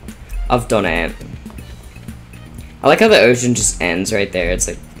 Okay. I've done it. I like how the ocean just ends right there. It's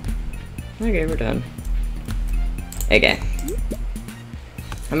like, okay, we're done. Okay.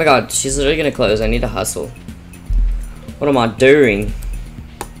 Oh my god, she's literally gonna close. I need to hustle. What am I doing?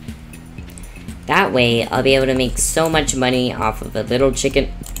 That way, I'll be able to make so much money off of a little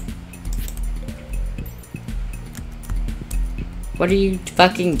chicken. What are you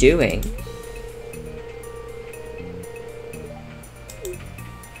fucking doing?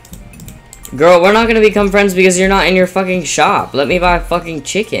 Girl, we're not gonna become friends because you're not in your fucking shop. Let me buy a fucking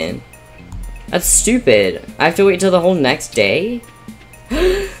chicken. That's stupid. I have to wait till the whole next day?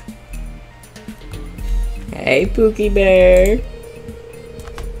 Hey, Pookie Bear.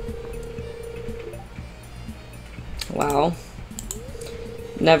 Wow.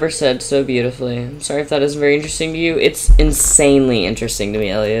 Never said so beautifully. I'm sorry if that isn't very interesting to you. It's insanely interesting to me,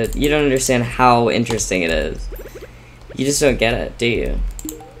 Elliot. You don't understand how interesting it is. You just don't get it, do you?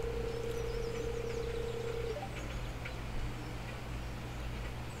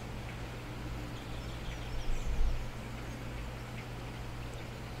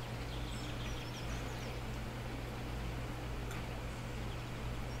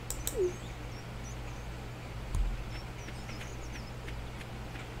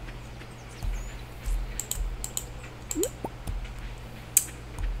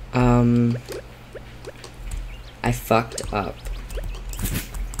 I fucked up.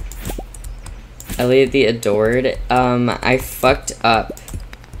 Elliot the Adored, I fucked up.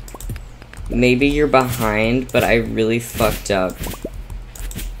 Maybe you're behind, but I really fucked up.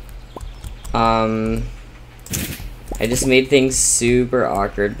 I just made things super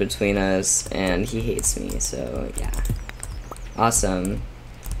awkward between us, and he hates me, so yeah. Awesome.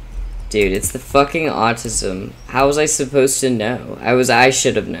 Dude, it's the fucking autism. How was I supposed to know? I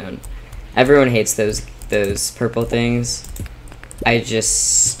should have known. Everyone hates those purple things. I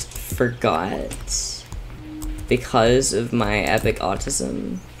just forgot because of my epic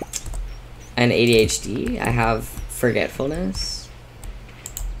autism and ADHD. I have forgetfulness.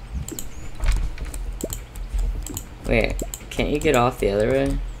 Wait, can't you get off the other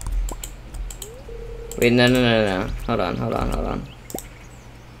way? Wait, no. Hold on.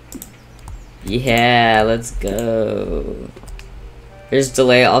 Yeah, let's go. There's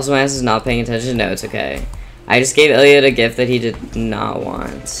delay. Also, my ass is not paying attention. No, it's okay. I just gave Elliot a gift that he did not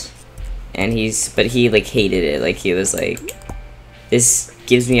want. And but he, like, hated it. Like, he was like, this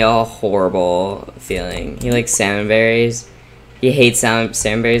gives me a horrible feeling. He likes salmon berries. He hates salmon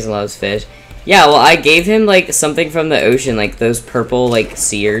berries and loves fish. Yeah, well, I gave him, like, something from the ocean. Like, those purple, like,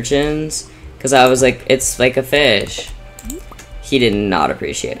 sea urchins. Because I was like, it's like a fish. He did not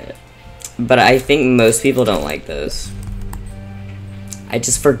appreciate it. But I think most people don't like those. I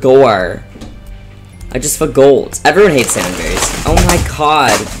just forgot. Everyone hates salmon berries. Oh my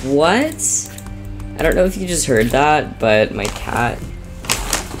god, what? I don't know if you just heard that, but my cat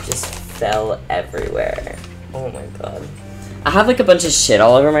just fell everywhere. Oh my god. I have like a bunch of shit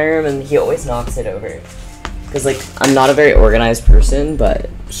all over my room, and he always knocks it over. Because like, I'm not a very organized person, but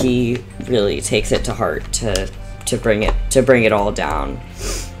he really takes it to heart to bring it all down.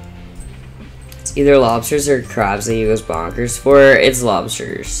 It's either lobsters or crabs that he goes bonkers for. It's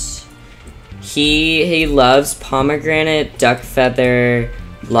lobsters. He loves pomegranate, duck feather,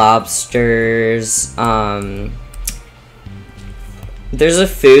 lobsters. There's a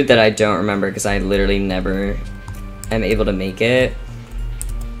food that I don't remember because I literally never am able to make it.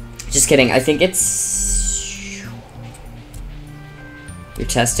 Just kidding. I think it's... You're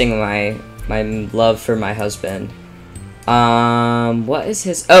testing my love for my husband. What is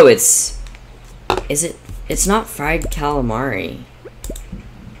his... Oh, it's not fried calamari.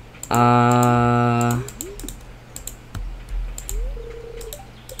 Oh,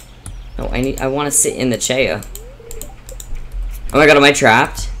 I want to sit in the chair. Oh my god, am I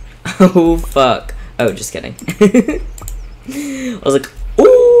trapped? Oh, fuck. Oh, just kidding. I was like,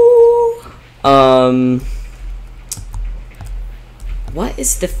 ooh! What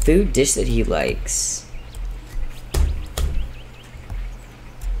is the food dish that he likes?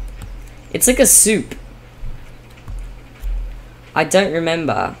 It's like a soup. I don't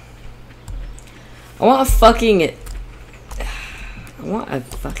remember. I want a fucking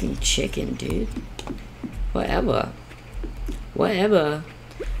chicken, dude. Whatever.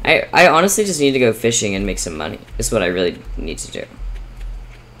 I honestly just need to go fishing and make some money. Is what I really need to do.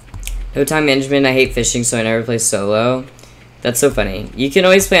 No time management. I hate fishing, so I never play solo. That's so funny. You can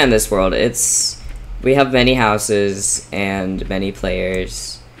always play on this world. We have many houses and many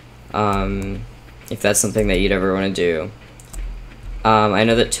players. If that's something that you'd ever want to do. I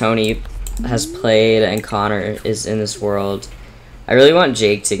know that Tony has played and Connor is in this world. I really want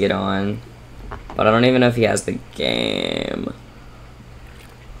Jake to get on, but I don't even know if he has the game.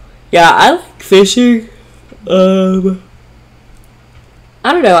 Yeah, I like fishing. I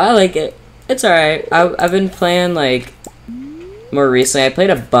don't know, I like it. It's alright. I've been playing, like, more recently. I played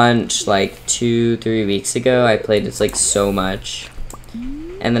a bunch, like, 2-3 weeks ago. I played this, like, so much.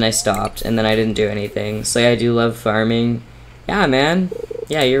 And then I stopped, and then I didn't do anything. So, yeah, I do love farming. Yeah, man.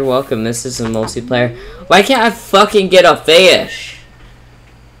 Yeah, you're welcome. This is a multiplayer. Why can't I fucking get a fish?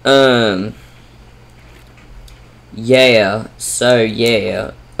 Yeah. So,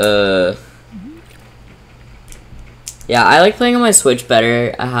 yeah. Yeah, I like playing on my Switch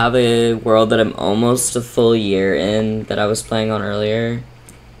better. I have a world that I'm almost a full year in that I was playing on earlier.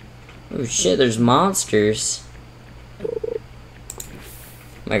 Oh shit, there's monsters. Oh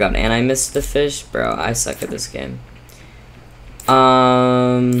my god, and I missed the fish? Bro, I suck at this game.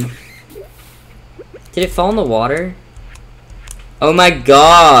 Did it fall in the water? Oh my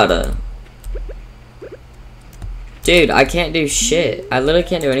god! Dude, I can't do shit. I literally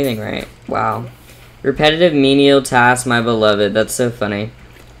can't do anything right. Wow. Repetitive menial tasks, my beloved. That's so funny.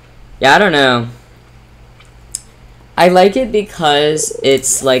 Yeah, I don't know. I like it because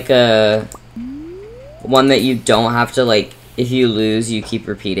it's like a one that you don't have to, like, if you lose, you keep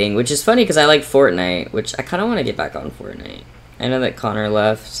repeating, which is funny because I like Fortnite, which I kind of want to get back on Fortnite. I know that Connor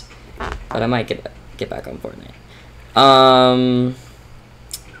left, but I might get back on Fortnite.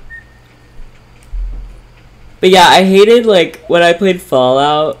 But yeah, I hated, like, when I played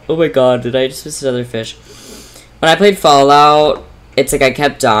Fallout. Oh my god, did I just miss another fish? When I played Fallout, it's like I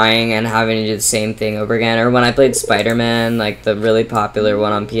kept dying and having to do the same thing over again. Or when I played Spider-Man, like the really popular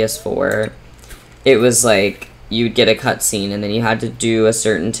one on PS4, it was like you'd get a cutscene and then you had to do a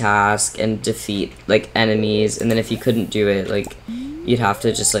certain task and defeat, like, enemies. And then if you couldn't do it, like, you'd have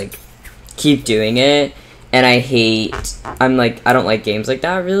to just, like, keep doing it. And I don't like games like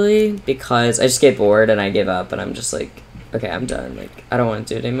that, really, because I just get bored and I give up, and I'm just like, okay, I'm done. Like, I don't want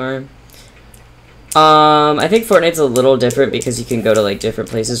to do it anymore. I think Fortnite's a little different because you can go to, like, different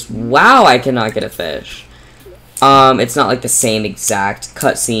places. Wow, I cannot get a fish. It's not, like, the same exact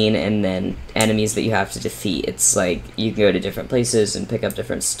cutscene and then enemies that you have to defeat. It's, like, you can go to different places and pick up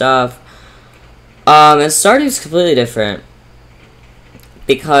different stuff. And Stardew's completely different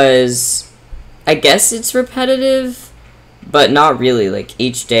because I guess it's repetitive, but not really. Like,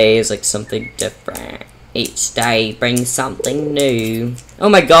 each day is, like, something different. Each day brings something new. Oh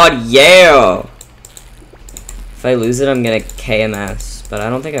my god, yeah! If I lose it, I'm gonna KMS, but I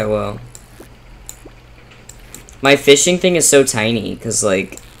don't think I will. My fishing thing is so tiny, because,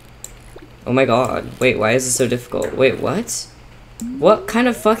 like, oh my god. Wait, why is it so difficult? Wait, what? What kind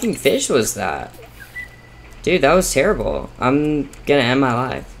of fucking fish was that? Dude, that was terrible. I'm gonna end my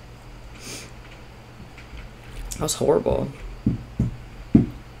life. That was horrible.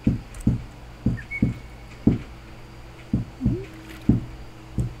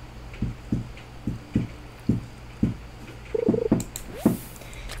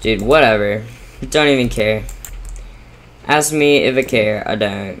 Dude, whatever. Don't even care. Ask me if I care. I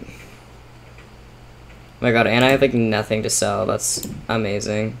don't. Oh my god, and I have, like, nothing to sell. That's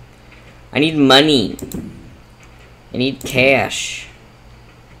amazing. I need money. I need cash.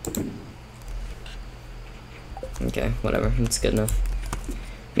 Okay, whatever. That's good enough. I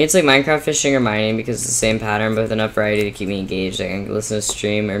mean, it's like Minecraft fishing or mining because it's the same pattern, but with enough variety to keep me engaged. I can listen to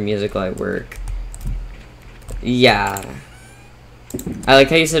stream or music while I work. Yeah. I like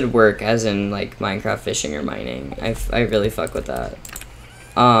how you said work, as in, like, Minecraft fishing or mining. I really fuck with that.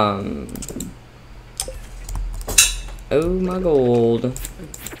 Oh my god.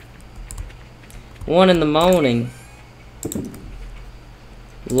 1 in the morning.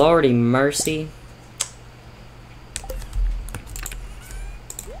 Lordy mercy.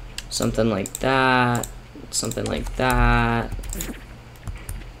 Something like that. Something like that.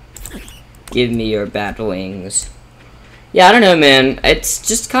 Give me your bat wings. Yeah, I don't know, man. It's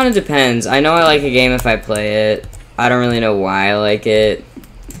just kind of depends. I know I like a game if I play it. I don't really know why I like it.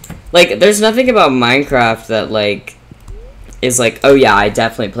 Like, there's nothing about Minecraft that, like, is like, oh yeah, I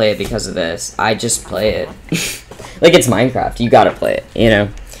definitely play it because of this. I just play it. Like, it's Minecraft. You gotta play it, you know?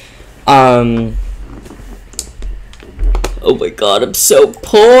 Oh my god, I'm so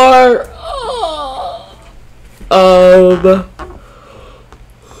poor!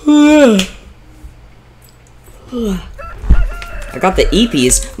 I got the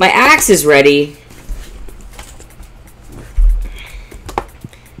EPs. My axe is ready.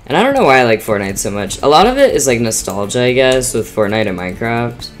 And I don't know why I like Fortnite so much. A lot of it is, like, nostalgia, I guess, with Fortnite and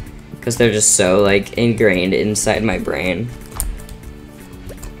Minecraft. Because they're just so, like, ingrained inside my brain.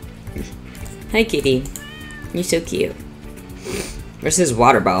 Hi, kitty. You're so cute. Where's his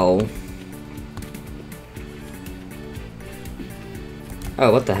water bowl?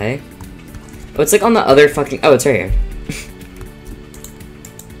 Oh, what the heck? Oh, it's like on the other fucking... Oh, it's right here.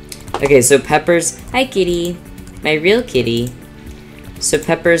 Okay, so peppers... Hi, kitty. My real kitty. So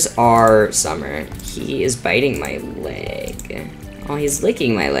peppers are summer. He is biting my leg. Oh, he's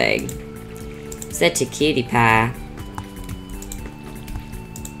licking my leg. Such a cutie pie.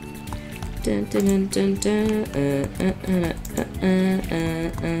 Dun, dun, dun, dun,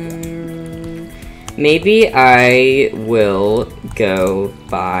 Maybe I will go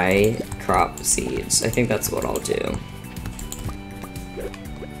buy crop seeds. I think that's what I'll do.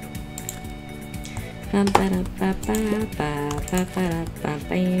 I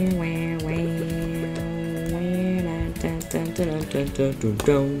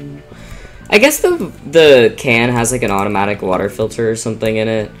guess the can has like an automatic water filter or something in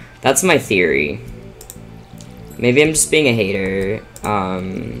it. That's my theory. Maybe I'm just being a hater.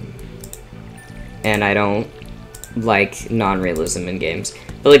 And I don't like non-realism in games.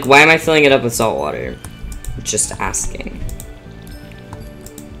 But like, why am I filling it up with salt water? Just asking.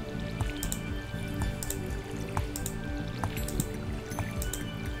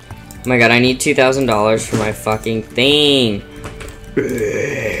 Oh my god, I need $2,000 for my fucking thing.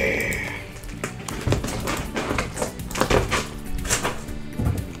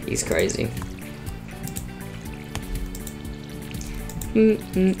 He's crazy. I'm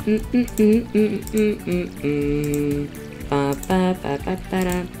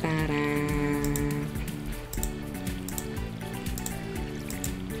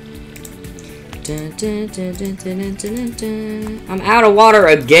out of water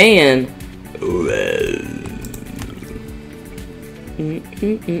again.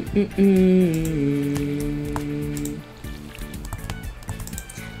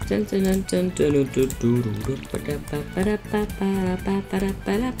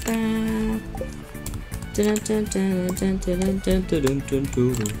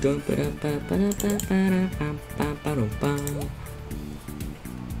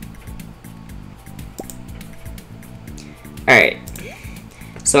 Alright,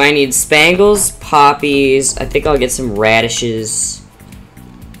 so I need spangles, poppies, I think I'll get some radishes,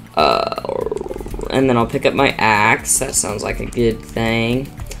 and then I'll pick up my axe. That sounds like a good thing.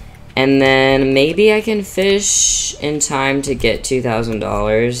 And then maybe I can fish in time to get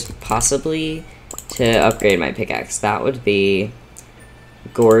 $2,000, possibly, to upgrade my pickaxe. That would be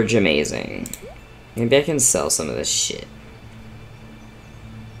gorge amazing. Maybe I can sell some of this shit.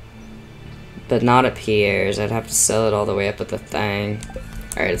 But not at Pierre's. I'd have to sell it all the way up at the thing.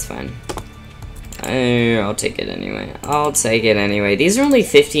 Alright, it's fine. I'll take it anyway. I'll take it anyway. These are only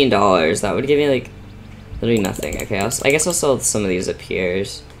 $15. That would give me, like, literally nothing. Okay, I guess I'll sell some of these at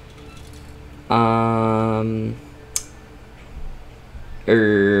Pierre's. Oh,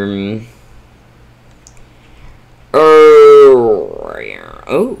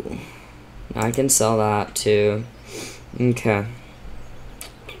 I can sell that too. Okay.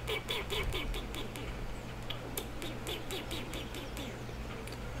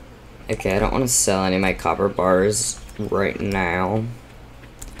 Okay, I don't want to sell any of my copper bars right now.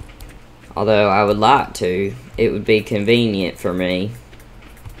 Although I would like to. It would be convenient for me.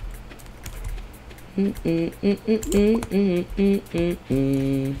 Ooh.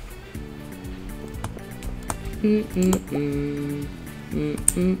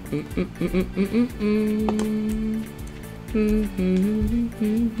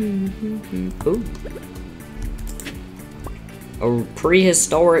 A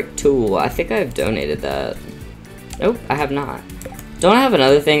prehistoric tool. I think I've donated that. Nope, I have not. Don't I have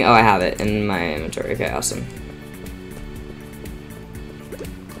another thing? Oh, I have it in my inventory. Okay, awesome.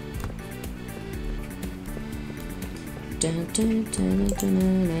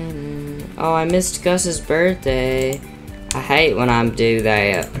 Oh, I missed Gus's birthday. I hate when I do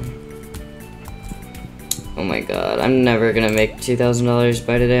that. Oh my god, I'm never gonna make $2,000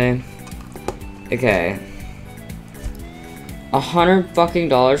 by today. Okay. $100 fucking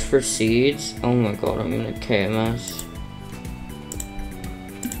for seeds? Oh my god, I'm gonna KMS.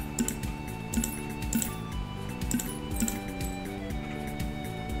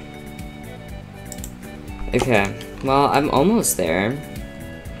 Okay, well, I'm almost there.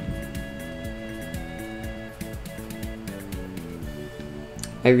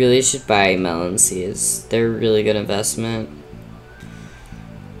 I really should buy melon seeds. They're a really good investment.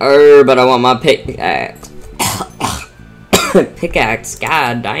 But I want my pickaxe. Pickaxe,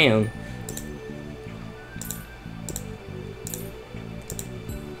 god damn.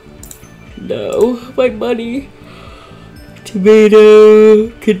 No, my money. Tomato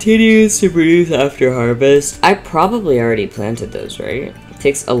continues to produce after harvest. I probably already planted those, right? It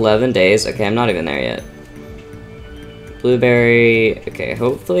takes 11 days. Okay, I'm not even there yet. Blueberry. Okay,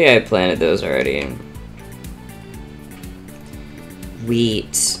 hopefully I planted those already.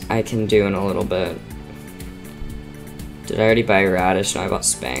 Wheat, I can do in a little bit. Did I already buy radish? No, I bought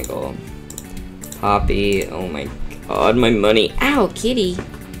spangle. Poppy. Oh my god, my money. Ow, kitty.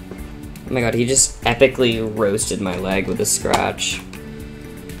 Oh my god, he just epically roasted my leg with a scratch.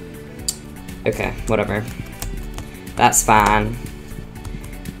 Okay, whatever. That's fine.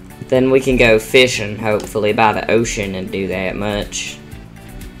 Then we can go fishing, hopefully, by the ocean and do that much.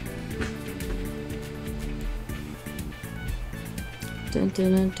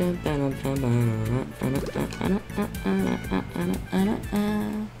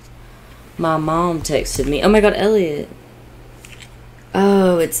 My mom texted me. Oh my god, Elliot.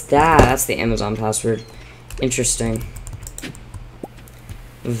 Oh, it's that. That's the Amazon password. Interesting.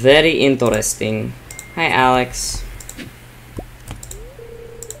 Very interesting. Hi, Alex.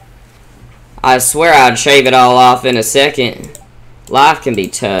 I swear I'd shave it all off in a second. Life can be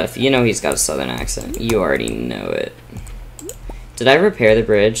tough. You know he's got a southern accent. You already know it. Did I repair the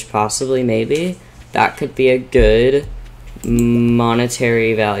bridge? Possibly, maybe. That could be a good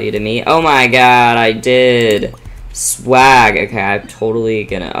monetary value to me. Oh my god, I did. Swag. Okay, I'm totally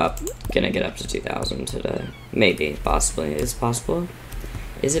gonna get up to 2,000 today. Maybe, possibly. Is it possible?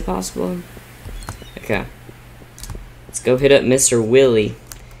 Is it possible? Okay. Let's go hit up Mr. Willie.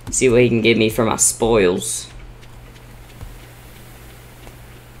 See what he can give me for my spoils.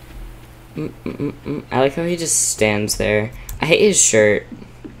 I like how he just stands there. I hate his shirt.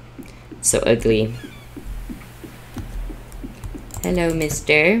 It's so ugly. Hello,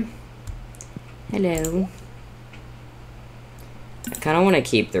 mister. Hello. I kind of want to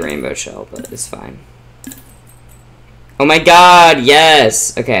keep the rainbow shell, but it's fine. Oh my god,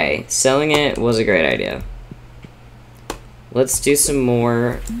 yes! Okay, selling it was a great idea. Let's do some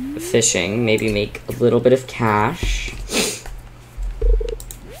more fishing. Maybe make a little bit of cash.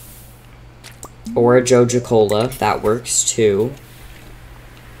 Or a Joja Cola. That works too.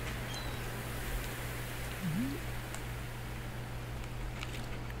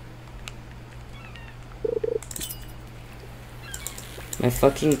 My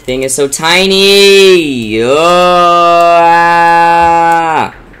fucking thing is so tiny! Oh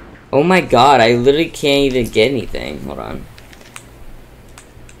my god, I literally can't even get anything. Hold on.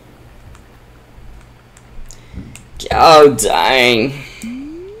 Oh, dang.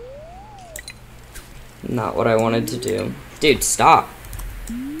 Not what I wanted to do. Dude, stop.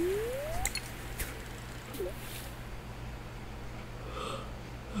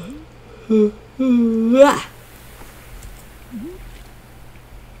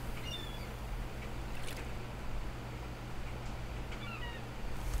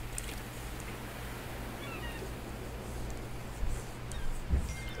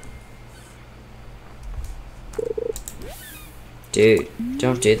 Dude,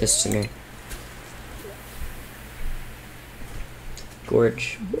 don't do this to me.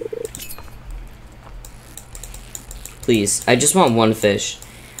 Gorge. Please, I just want one fish.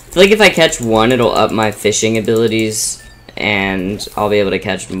 I feel like if I catch one, it'll up my fishing abilities, and I'll be able to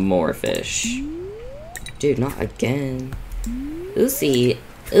catch more fish. Dude, not again. Oopsie,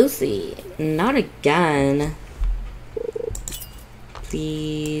 oopsie, not again.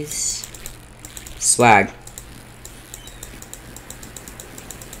 Please. Swag.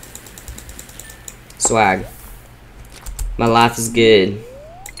 Swag. My life is good.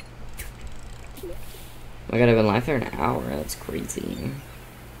 I gotta been live for an hour. That's crazy.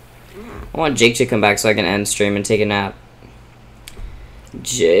 I want Jake to come back so I can end stream and take a nap.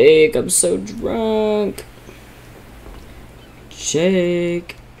 Jake, I'm so drunk.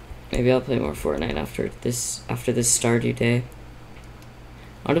 Jake. Maybe I'll play more Fortnite after this Stardew day.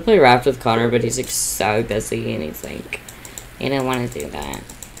 I want to play Raft with Connor, but he's like so busy and he's like, I don't want to do that.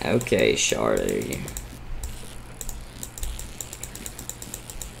 Okay, Shardy.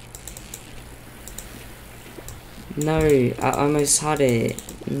 No, I almost had it.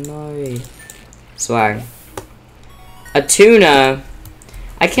 No. Swag. A tuna?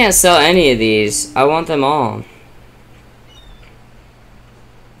 I can't sell any of these. I want them all.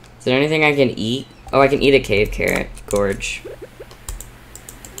 Is there anything I can eat? Oh, I can eat a cave carrot. Gorge.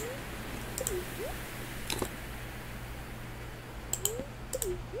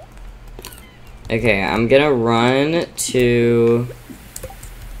 Okay, I'm gonna run to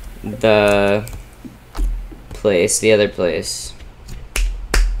the place, the other place,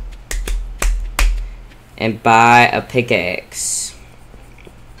 and buy a pickaxe.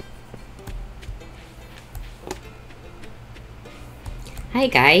 Hi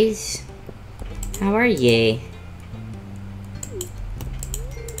guys, how are ye?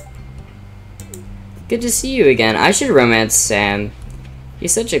 Good to see you again. I should romance Sam.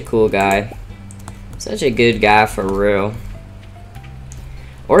 He's such a cool guy. Such a good guy for real.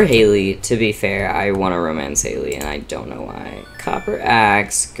 Or Haley, to be fair. I want to romance Haley, and I don't know why. Copper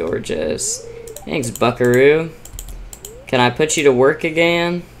axe. Gorgeous. Thanks, buckaroo. Can I put you to work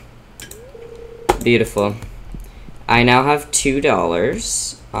again? Beautiful. I now have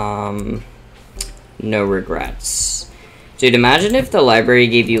 $2. No regrets. Dude, imagine if the library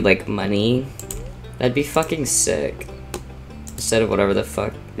gave you, like, money. That'd be fucking sick. Instead of whatever the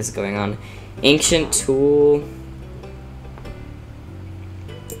fuck is going on. Ancient tool.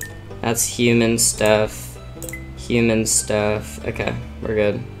 That's human stuff. Human stuff. Okay, we're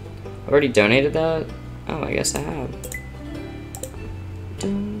good. I already donated that? Oh, I guess I have.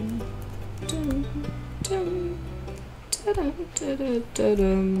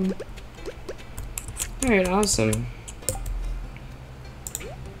 Alright, awesome.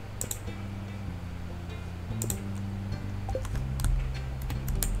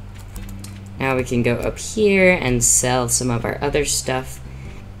 Now we can go up here and sell some of our other stuff.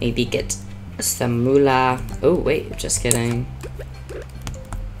 Maybe get some moolah. Oh, wait, just kidding.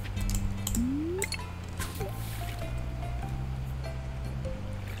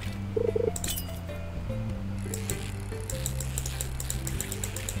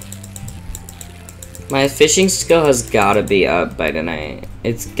 My fishing skill has gotta be up by tonight.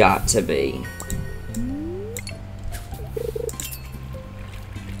 It's got to be.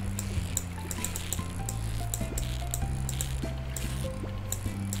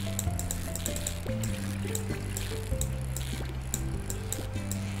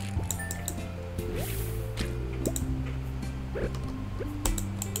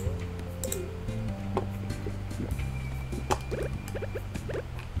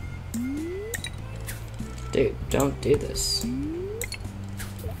 Dude, don't do this.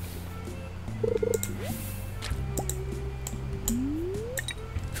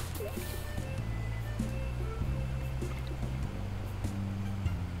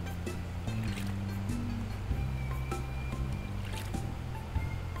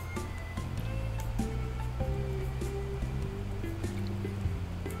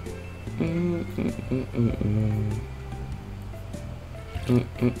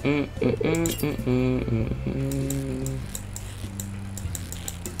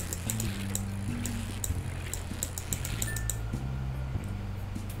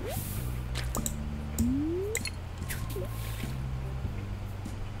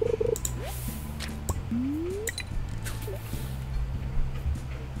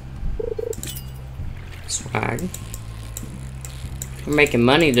 Swag. We're making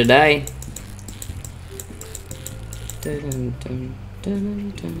money today. Dun, dun,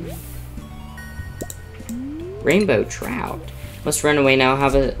 dun, dun. Rainbow trout. Must run away now.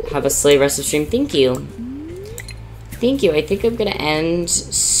 Have a slay rest of stream. Thank you. Thank you. I think I'm gonna end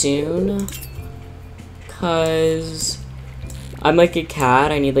soon. Cause I'm like a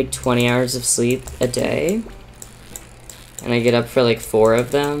cat. I need like 20 hours of sleep a day. And I get up for like 4 of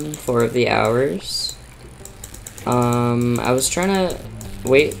them. 4 of the hours. I was trying to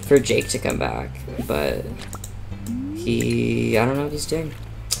wait for Jake to come back, but I don't know what he's doing.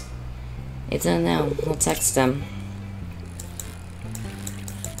 I don't know. I'll text him.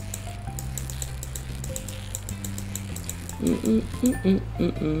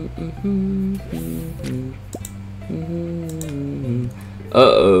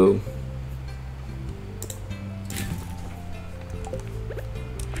 Uh-oh.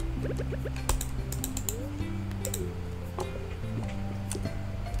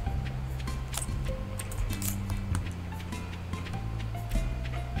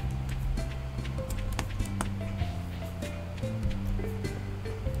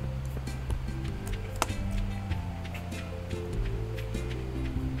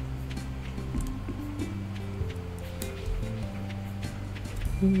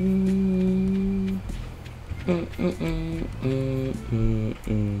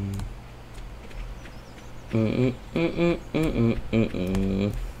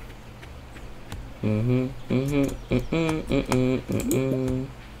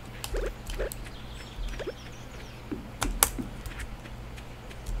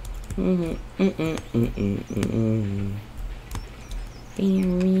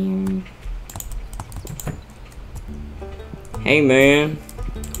 Hey man,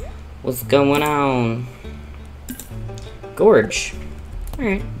 what's going on? Gorge.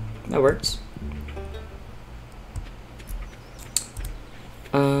 Alright, that works.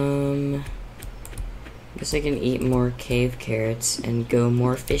 Guess I can eat more cave carrots and go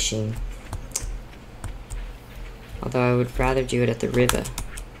more fishing. Although I would rather do it at the river.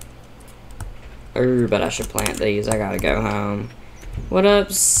 But I should plant these. I gotta go home. What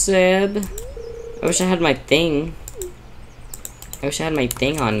up, Seb? I wish I had my thing. I wish I had my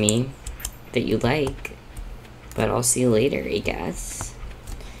thing on me that you like. But I'll see you later, I guess.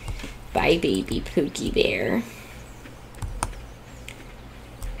 Bye, baby Pookie Bear.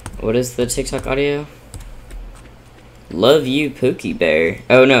 What is the TikTok audio? Love you, Pookie Bear.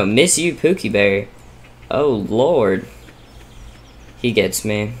 Oh no, miss you, Pookie Bear. Oh lord. He gets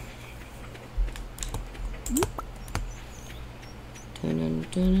me.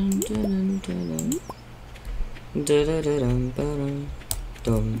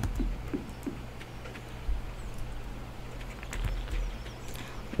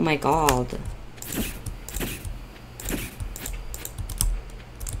 Oh my god.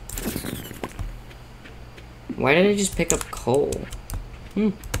 Why did I just pick up coal?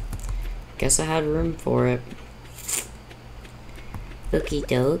 Guess I had room for it. Okie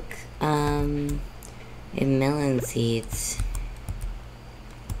doke. And melon seeds.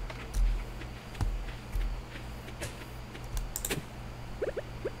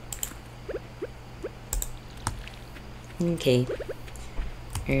 Okay.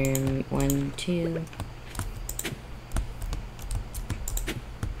 1, 2.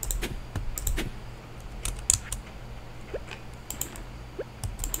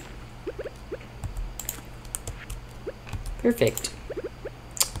 Perfect.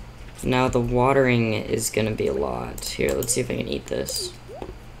 Now the watering is gonna be a lot. Here, let's see if I can eat this.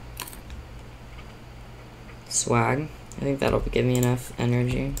 Swag. I think that'll give me enough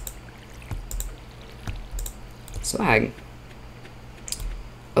energy. Swag.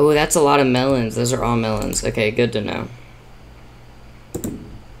 Oh, that's a lot of melons. Those are all melons. Okay, good to know. I'm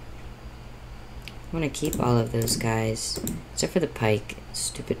gonna keep all of those guys. Except for the pike.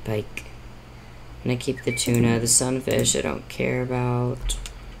 Stupid pike. I'm gonna keep the tuna. The sunfish I don't care about.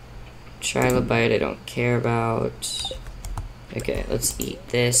 Trilobite I don't care about. Okay, let's eat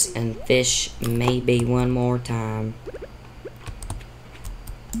this and fish maybe one more time.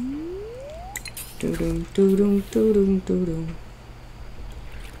 Doo-dum, doo-dum, doo-dum, doo-dum.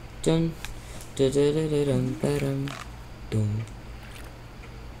 Dun, da-da-da-da-dum, ba-dum, dum.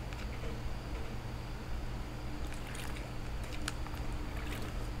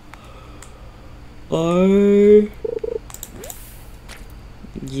 Are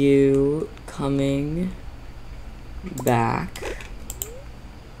you coming back?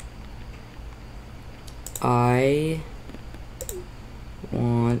 I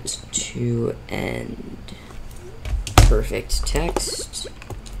want to end. Perfect text.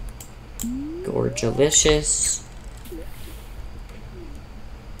 Gorgelicious.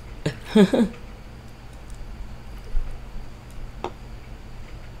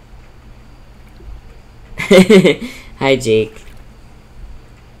 Hi, Jake.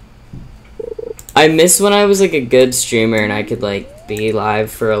 I miss when I was like a good streamer and I could like be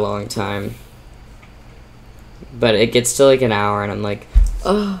live for a long time. But it gets to like an hour and I'm like,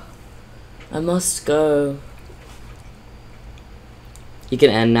 oh, I must go. You can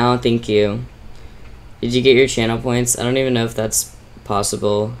end now, thank you. Did you get your channel points? I don't even know if that's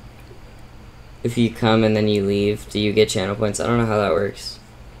possible. If you come and then you leave, do you get channel points? I don't know how that works.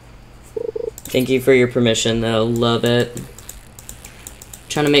 Thank you for your permission though, love it.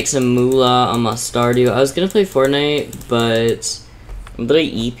 Trying to make some moolah on my Stardew. I was gonna play Fortnite, but I'm literally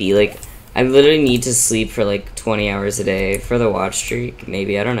eepy. Like, I literally need to sleep for like 20 hours a day for the watch streak.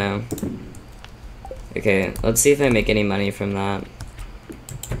 Maybe, I don't know. Okay, let's see if I make any money from that.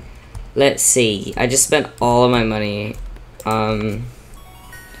 Let's see. I just spent all of my money.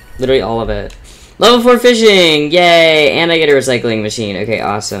 Literally all of it. Level 4 fishing! Yay! And I get a recycling machine. Okay,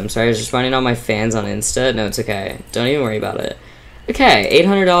 awesome. Sorry, I was just finding all my fans on Insta. No, it's okay. Don't even worry about it. Okay,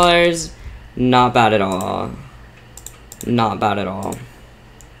 $800. Not bad at all. Not bad at all.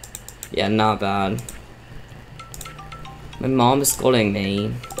 Yeah, not bad. My mom is scolding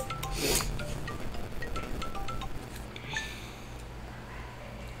me.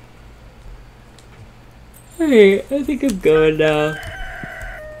 Hey, I think I'm going now.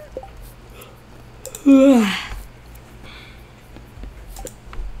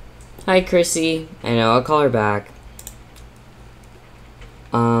 Hi, Chrissy. I know, I'll call her back.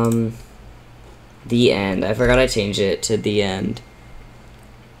 The end. I forgot I changed it to the end.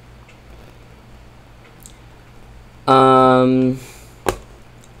 I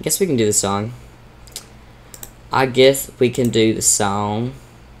guess we can do the song. I guess we can do the song.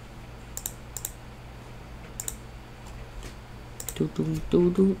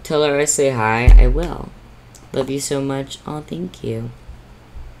 Tell her I say hi. I will. Love you so much. Oh, thank you.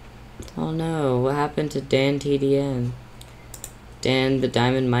 Oh no, what happened to Dan TDN? Dan the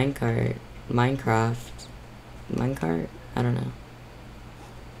Diamond Minecart. Minecraft. Minecart? I don't know.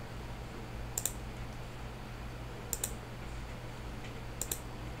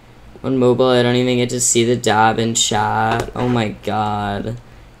 On mobile, I don't even get to see the dab in chat. Oh my god.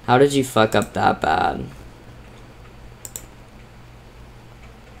 How did you fuck up that bad?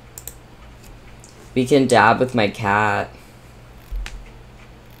 We can dab with my cat.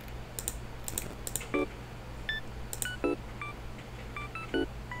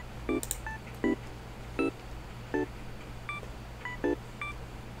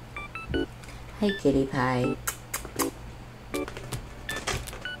 Hi, kitty pie.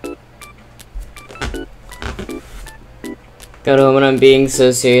 Got home when I'm being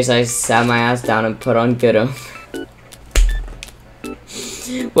so serious, I sat my ass down and put on Good Home.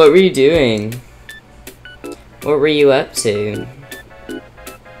 What were you doing? What were you up to?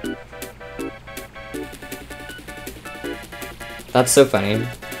 That's so funny.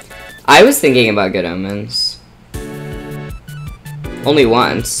 I was thinking about Good Omens. Only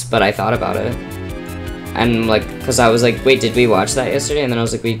once, but I thought about it. And like, cause I was like, wait, did we watch that yesterday? And then I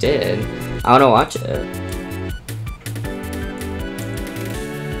was like, we did. I wanna watch it.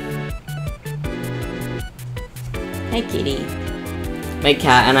 Hi, kitty. My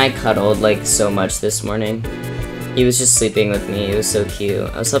cat and I cuddled like so much this morning. He was just sleeping with me. It was so cute.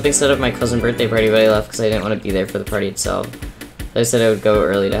 I was helping set up my cousin's birthday party, but I left because I didn't want to be there for the party itself. So I said I would go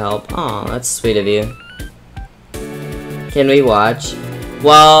early to help. Aw, that's sweet of you. Can we watch?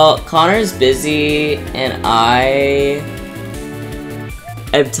 Well, Connor's busy and I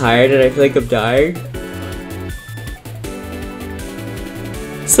am tired and I feel like I'm dying.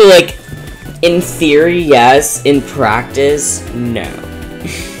 So like, in theory, yes. In practice, no.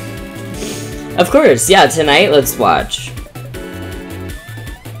 Of course, yeah, tonight, let's watch.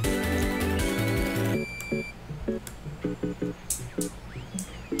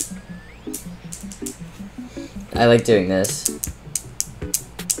 I like doing this.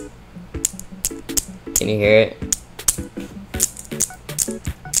 Can you hear it?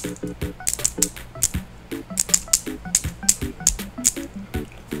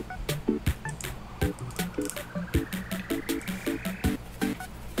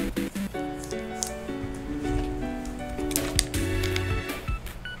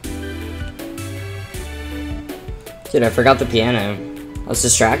 Dude, I forgot the piano. I was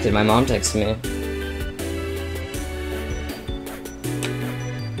distracted. My mom texted me.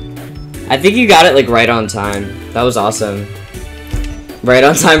 I think you got it like right on time. That was awesome. Right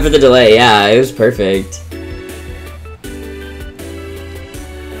on time for the delay. Yeah, it was perfect.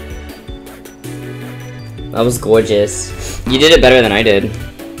 That was gorgeous. You did it better than I did.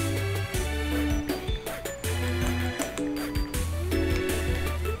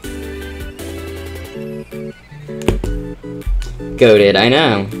 Goated, I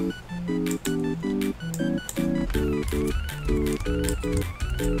know.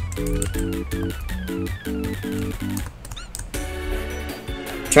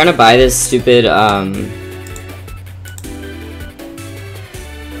 Trying to buy this stupid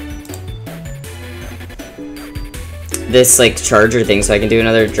this like charger thing so I can do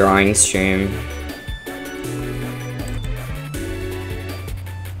another drawing stream.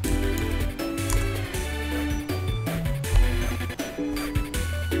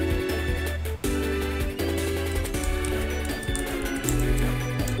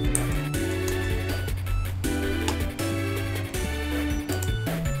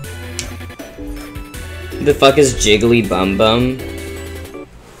 The fuck is Jiggly Bum Bum?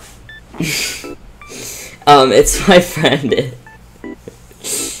 It's my friend.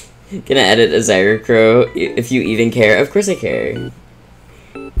 Gonna edit a Zyra Crow if you even care. Of course I care.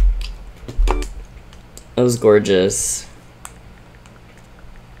 That was gorgeous.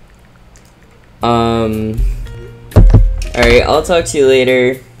 Alright, I'll talk to you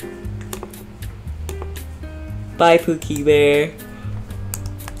later. Bye, Pookie Bear.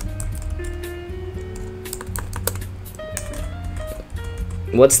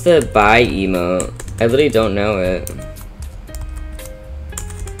 What's the bye emote? I literally don't know it.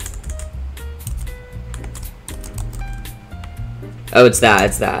 Oh, it's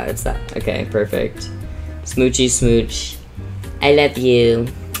that. Okay, perfect. Smoochy smooch. I love you.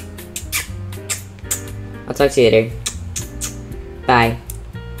 I'll talk to you later. Bye.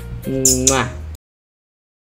 Mwah.